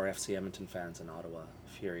more FC Edmonton fans than Ottawa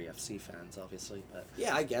Fury FC fans, obviously. But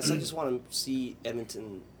Yeah, I guess I just want to see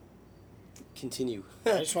Edmonton continue.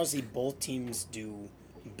 I just want to see both teams do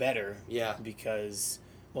better. Yeah. Because,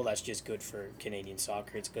 well, that's just good for Canadian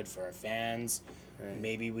soccer. It's good for our fans. Right.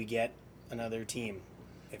 Maybe we get another team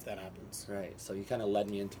if that happens. right, so you kind of led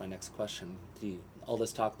me into my next question. All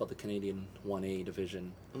this talk about the Canadian 1A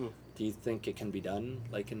division, do you think it can be done,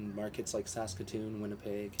 like in markets like Saskatoon,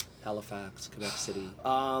 Winnipeg, Halifax, Quebec City?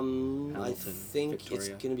 I Hamilton, think it's Victoria.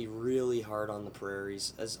 going to be really hard on the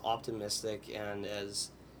prairies. As optimistic and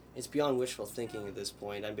as it's beyond wishful thinking at this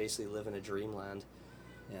point. I basically live in a dreamland.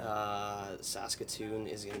 Yeah. Saskatoon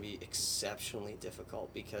is going to be exceptionally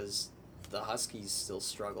difficult because the Huskies still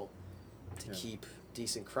struggle to Yeah. keep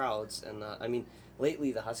decent crowds. And I mean,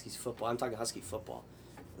 lately the Huskies football. I'm talking Husky football.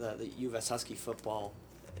 The U of S Husky football.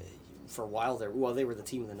 For a while there, well, they were the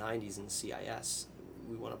team of the '90s in CIS.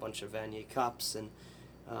 We won a bunch of Vanier Cups, and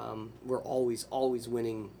we're always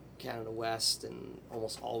winning Canada West, and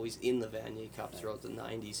almost always in the Vanier Cup throughout the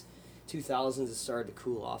 '90s. 2000s it started to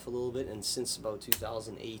cool off a little bit, and since about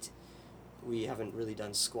 2008, we haven't really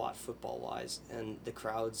done squat football wise, and the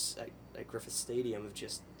crowds at Griffith Stadium have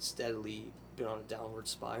just steadily been on a downward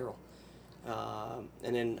spiral.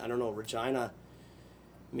 And then I don't know, Regina,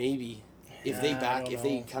 maybe. If they I don't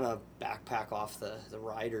know. kind of backpack off the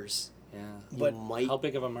riders, Yeah. But you might How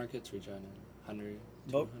big of a market's Regina? 100?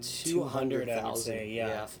 About 200? 200, I would say,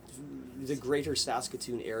 yeah. The greater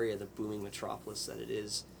Saskatoon area, the booming metropolis that it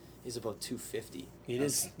is about 250. It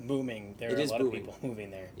is booming. There It are is a lot booming. of people moving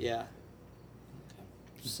there. Yeah.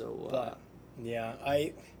 So But yeah,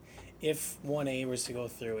 if 1A was to go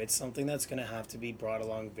through, it's something that's going to have to be brought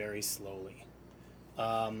along very slowly.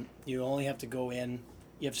 You only have to go in.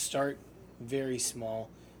 You have to start very small,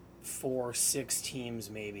 4-6 teams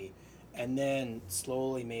maybe, and then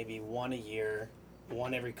slowly maybe one a year,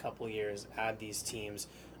 one every couple of years. Add these teams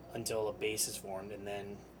until a base is formed, and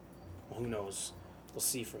then who knows? We'll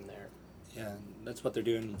see from there. Yeah, that's what they're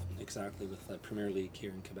doing exactly with the Premier League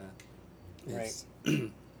here in Quebec. It's-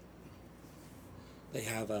 They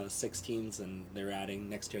have 6 teams, and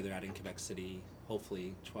next year they're adding Quebec City.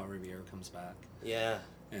 Hopefully, Trois-Rivières comes back. Yeah.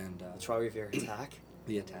 And Trois-Rivières Attack.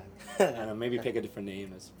 The Attack. And maybe pick a different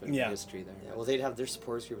name as for history there. Yeah, well, they'd have their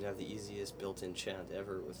supporters group would have the easiest built-in chant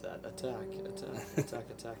ever with that attack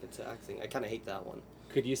thing. I kind of hate that one.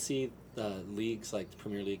 Could you see the leagues like the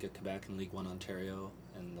Premier League of Quebec and League One Ontario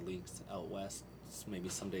and the leagues out west maybe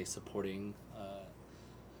someday supporting?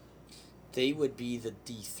 They would be the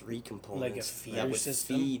D3 components Like a feeder that would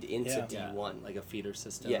system? feed into Yeah. D1. Like a feeder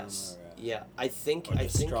system. Yes. Or, Yeah. I think the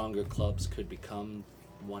stronger clubs could become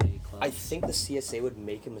 1A clubs. I think the CSA would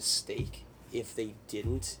make a mistake if they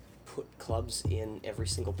didn't put clubs in every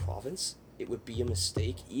single province. It would be a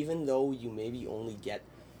mistake, even though you maybe only get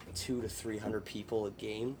 200 to 300 people a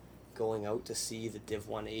game going out to see the Div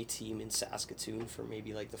 1A team in Saskatoon for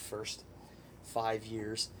maybe like the first 5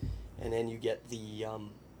 years, and then you get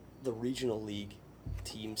the regional league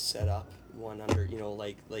teams set up, one under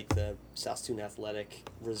like the Saskatoon Athletic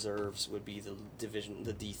Reserves would be the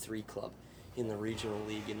D3 club in the regional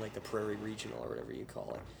league, in like the Prairie Regional or whatever you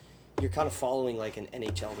call it. You're kind of following like an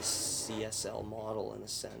NHL to CSL model in a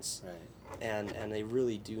sense, Right. and they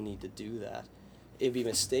really do need to do that. It'd be a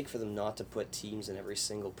mistake for them not to put teams in every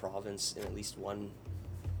single province in at least one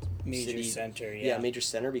Major city. center, Yeah, major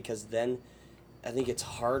center, because then I think it's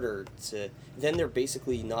harder to. Then they're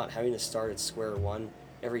basically not having to start at square one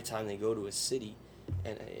every time they go to a city,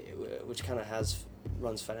 and which kind of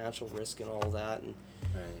runs financial risk and all that. And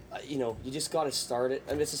Right. you just got to start it.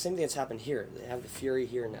 I mean, it's the same thing that's happened here. They have the Fury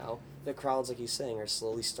here now. The crowds, like he's saying, are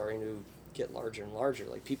slowly starting to get larger and larger.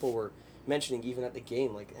 Like people were mentioning even at the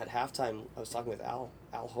game, like at halftime, I was talking with Al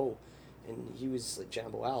Ho, and he was like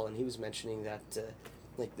Jambo Al, and he was mentioning that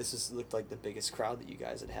like looked like the biggest crowd that you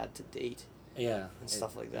guys had to date. Yeah. And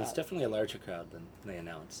stuff like It's that. definitely a larger crowd than they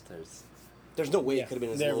announced. There's no way Yeah, it could have been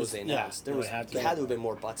as there low was- as they yeah, announced. it would have to There be. had to have been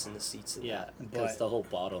more butts in the seats than Yeah, that. because But- the whole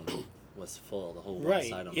bottom was full. The whole one Right,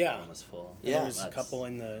 side of yeah. the bottom was full. Yeah. There was a That's- couple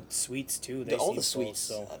in the suites too. They All the seemed full, suites,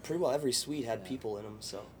 so. pretty well every suite had Yeah. people in them.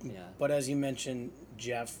 So Yeah. But as you mentioned,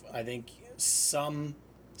 Jeff, I think some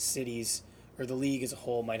cities or the league as a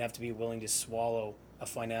whole might have to be willing to swallow a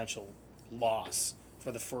financial loss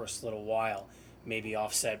for the first little while, maybe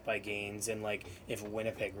offset by gains. And like if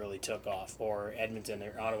Winnipeg really took off, or Edmonton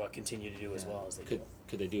or Ottawa continue to do as well as they do.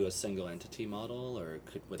 Could they do a single entity model, or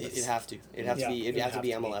would it'd have to. It'd have Yeah, to be. It'd it would have to be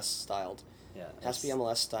have to be. MLS styled. Yeah, It has to be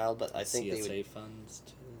MLS styled, but I think CSA they would. funds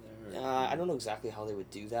too there. I don't know exactly how they would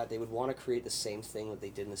do that. They would want to create the same thing that they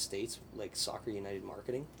did in the States, like Soccer United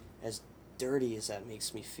Marketing. As dirty as that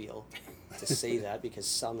makes me feel to say that, because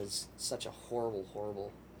some is such a horrible,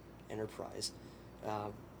 horrible enterprise.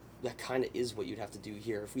 That kind of is what you'd have to do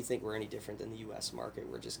here. If we think we're any different than the U.S. market,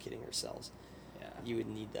 we're just kidding ourselves. Yeah. You would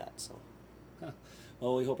need that. So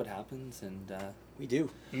Well, we hope it happens, and we do.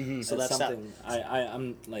 Mhm. So it's that's that. something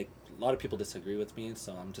I'm like, a lot of people disagree with me,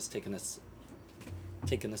 so I'm just taking this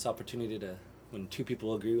opportunity to, when 2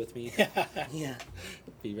 people agree with me, Yeah.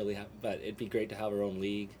 be really happy. But it'd be great to have our own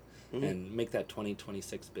league Mhm. and make that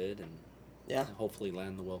 2026 bid, and Yeah. hopefully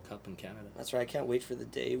land the World Cup in Canada. That's right. I can't wait for the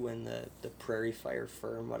day when the Prairie Fire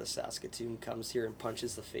firm out of Saskatoon comes here and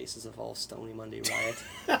punches the faces of all Stony Monday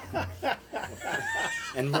Riot.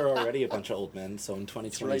 And we're already a bunch of old men, so in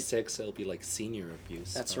 2026 it'll be like senior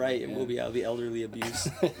abuse. That's so, right. yeah. It'll be elderly abuse.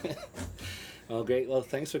 Well, great. Well,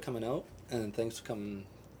 thanks for coming out, and thanks for coming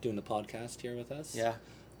doing the podcast here with us. Yeah.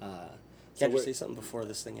 So Can't you we're- say something before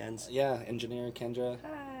this thing ends? Yeah, engineer Kendra.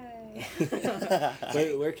 Hi.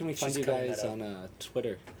 Where can we find She's you cutting guys that out. on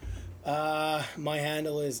Twitter? My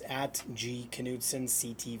handle is at G Knudsen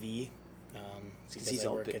CTV. Because He's I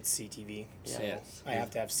all work big. at CTV, Yeah. so Yes. I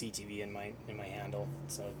have to have CTV in my handle.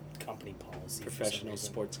 It's a company policy. for some Professional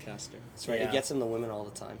reason. sportscaster. That's right. Yeah. It gets them the women all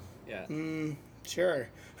the time. Yeah. Sure.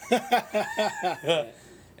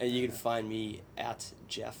 And you can find me at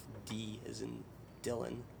Jeff D, as in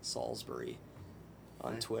Dylan Salisbury,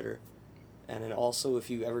 on Okay. Twitter. And then also, if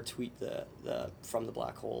you ever tweet the From the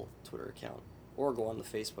Black Hole Twitter account, or go on the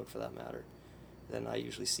Facebook for that matter, then I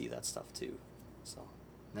usually see that stuff too. So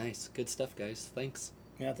Nice. Good stuff, guys. Thanks.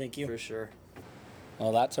 Yeah, thank you. for sure.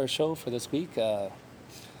 Well, that's our show for this week.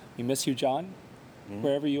 We miss you, John,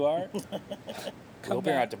 wherever you are. I hope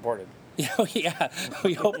you're not deported. Yeah,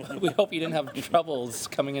 we hope you didn't have troubles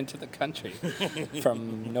coming into the country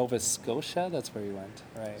from Nova Scotia. That's where you went,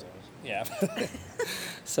 right? Yeah.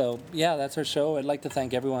 So yeah, that's our show. I'd like to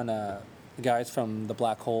thank everyone, the guys from the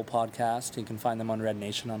Black Hole podcast. You can find them on Red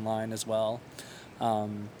Nation online as well. I'd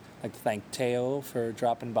like to thank Teo for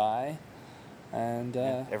dropping by, and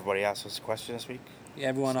Everybody asked us a question this week.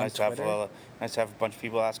 everyone It's on nice Twitter. nice to have a bunch of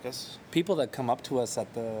people ask us. People that come up to us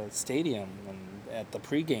at the stadium and at the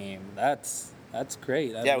pregame. That's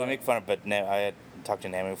great. Yeah, we make fun of, but I had talked to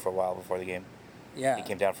Namu for a while before the game. Yeah, He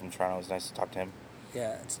came down from Toronto. It was nice to talk to him.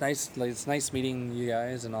 yeah. It's nice. Like, it's nice meeting you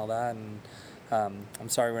guys and all that. And I'm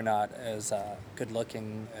sorry we're not as good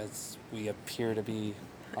looking as we appear to be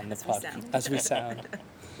on the podcast as we sound.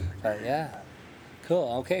 But yeah,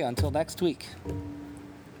 cool. Okay, until next week.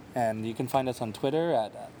 And you can find us on Twitter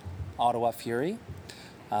at Ottawa Fury. You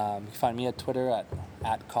can find me at Twitter at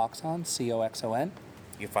Coxon, COXON.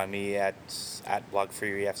 You can find me at Blog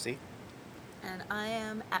Fury FC. And I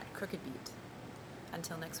am at Crooked Beat.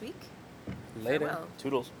 Until next week. Later. Farewell.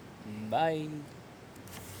 Toodles. Bye.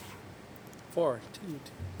 4, 2,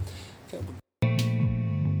 2. Okay.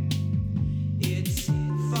 It's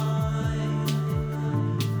fine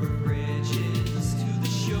for bridges to the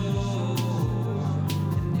shore,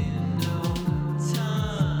 and in no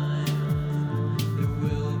time there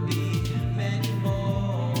will be many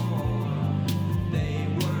more. They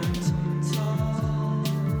weren't tall,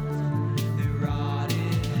 they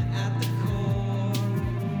rotted at the core.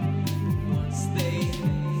 Once they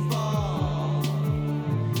fall,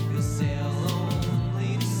 you'll sail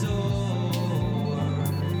only to soar.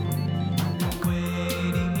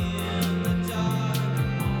 Waiting in the dark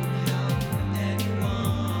won't help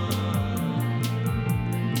anyone.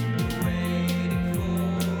 Waiting for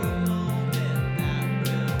a moment that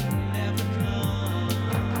will never come.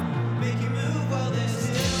 Make you move while there's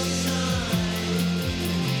still time.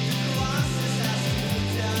 The Colossus has to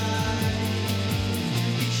die.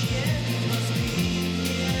 Each end must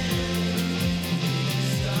begin.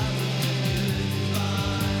 Start with a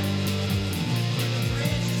goodbye.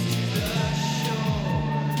 Bridges to the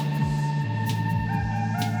shores.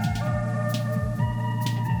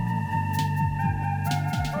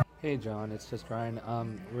 Hey John, it's just Ryan.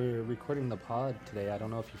 We're recording the pod today. I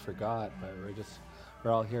don't know if you forgot, but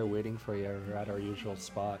we're all here waiting for you. We're at our usual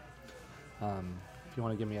spot. If you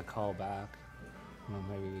want to give me a call back,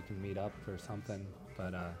 maybe we can meet up or something.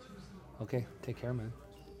 But okay, take care, man.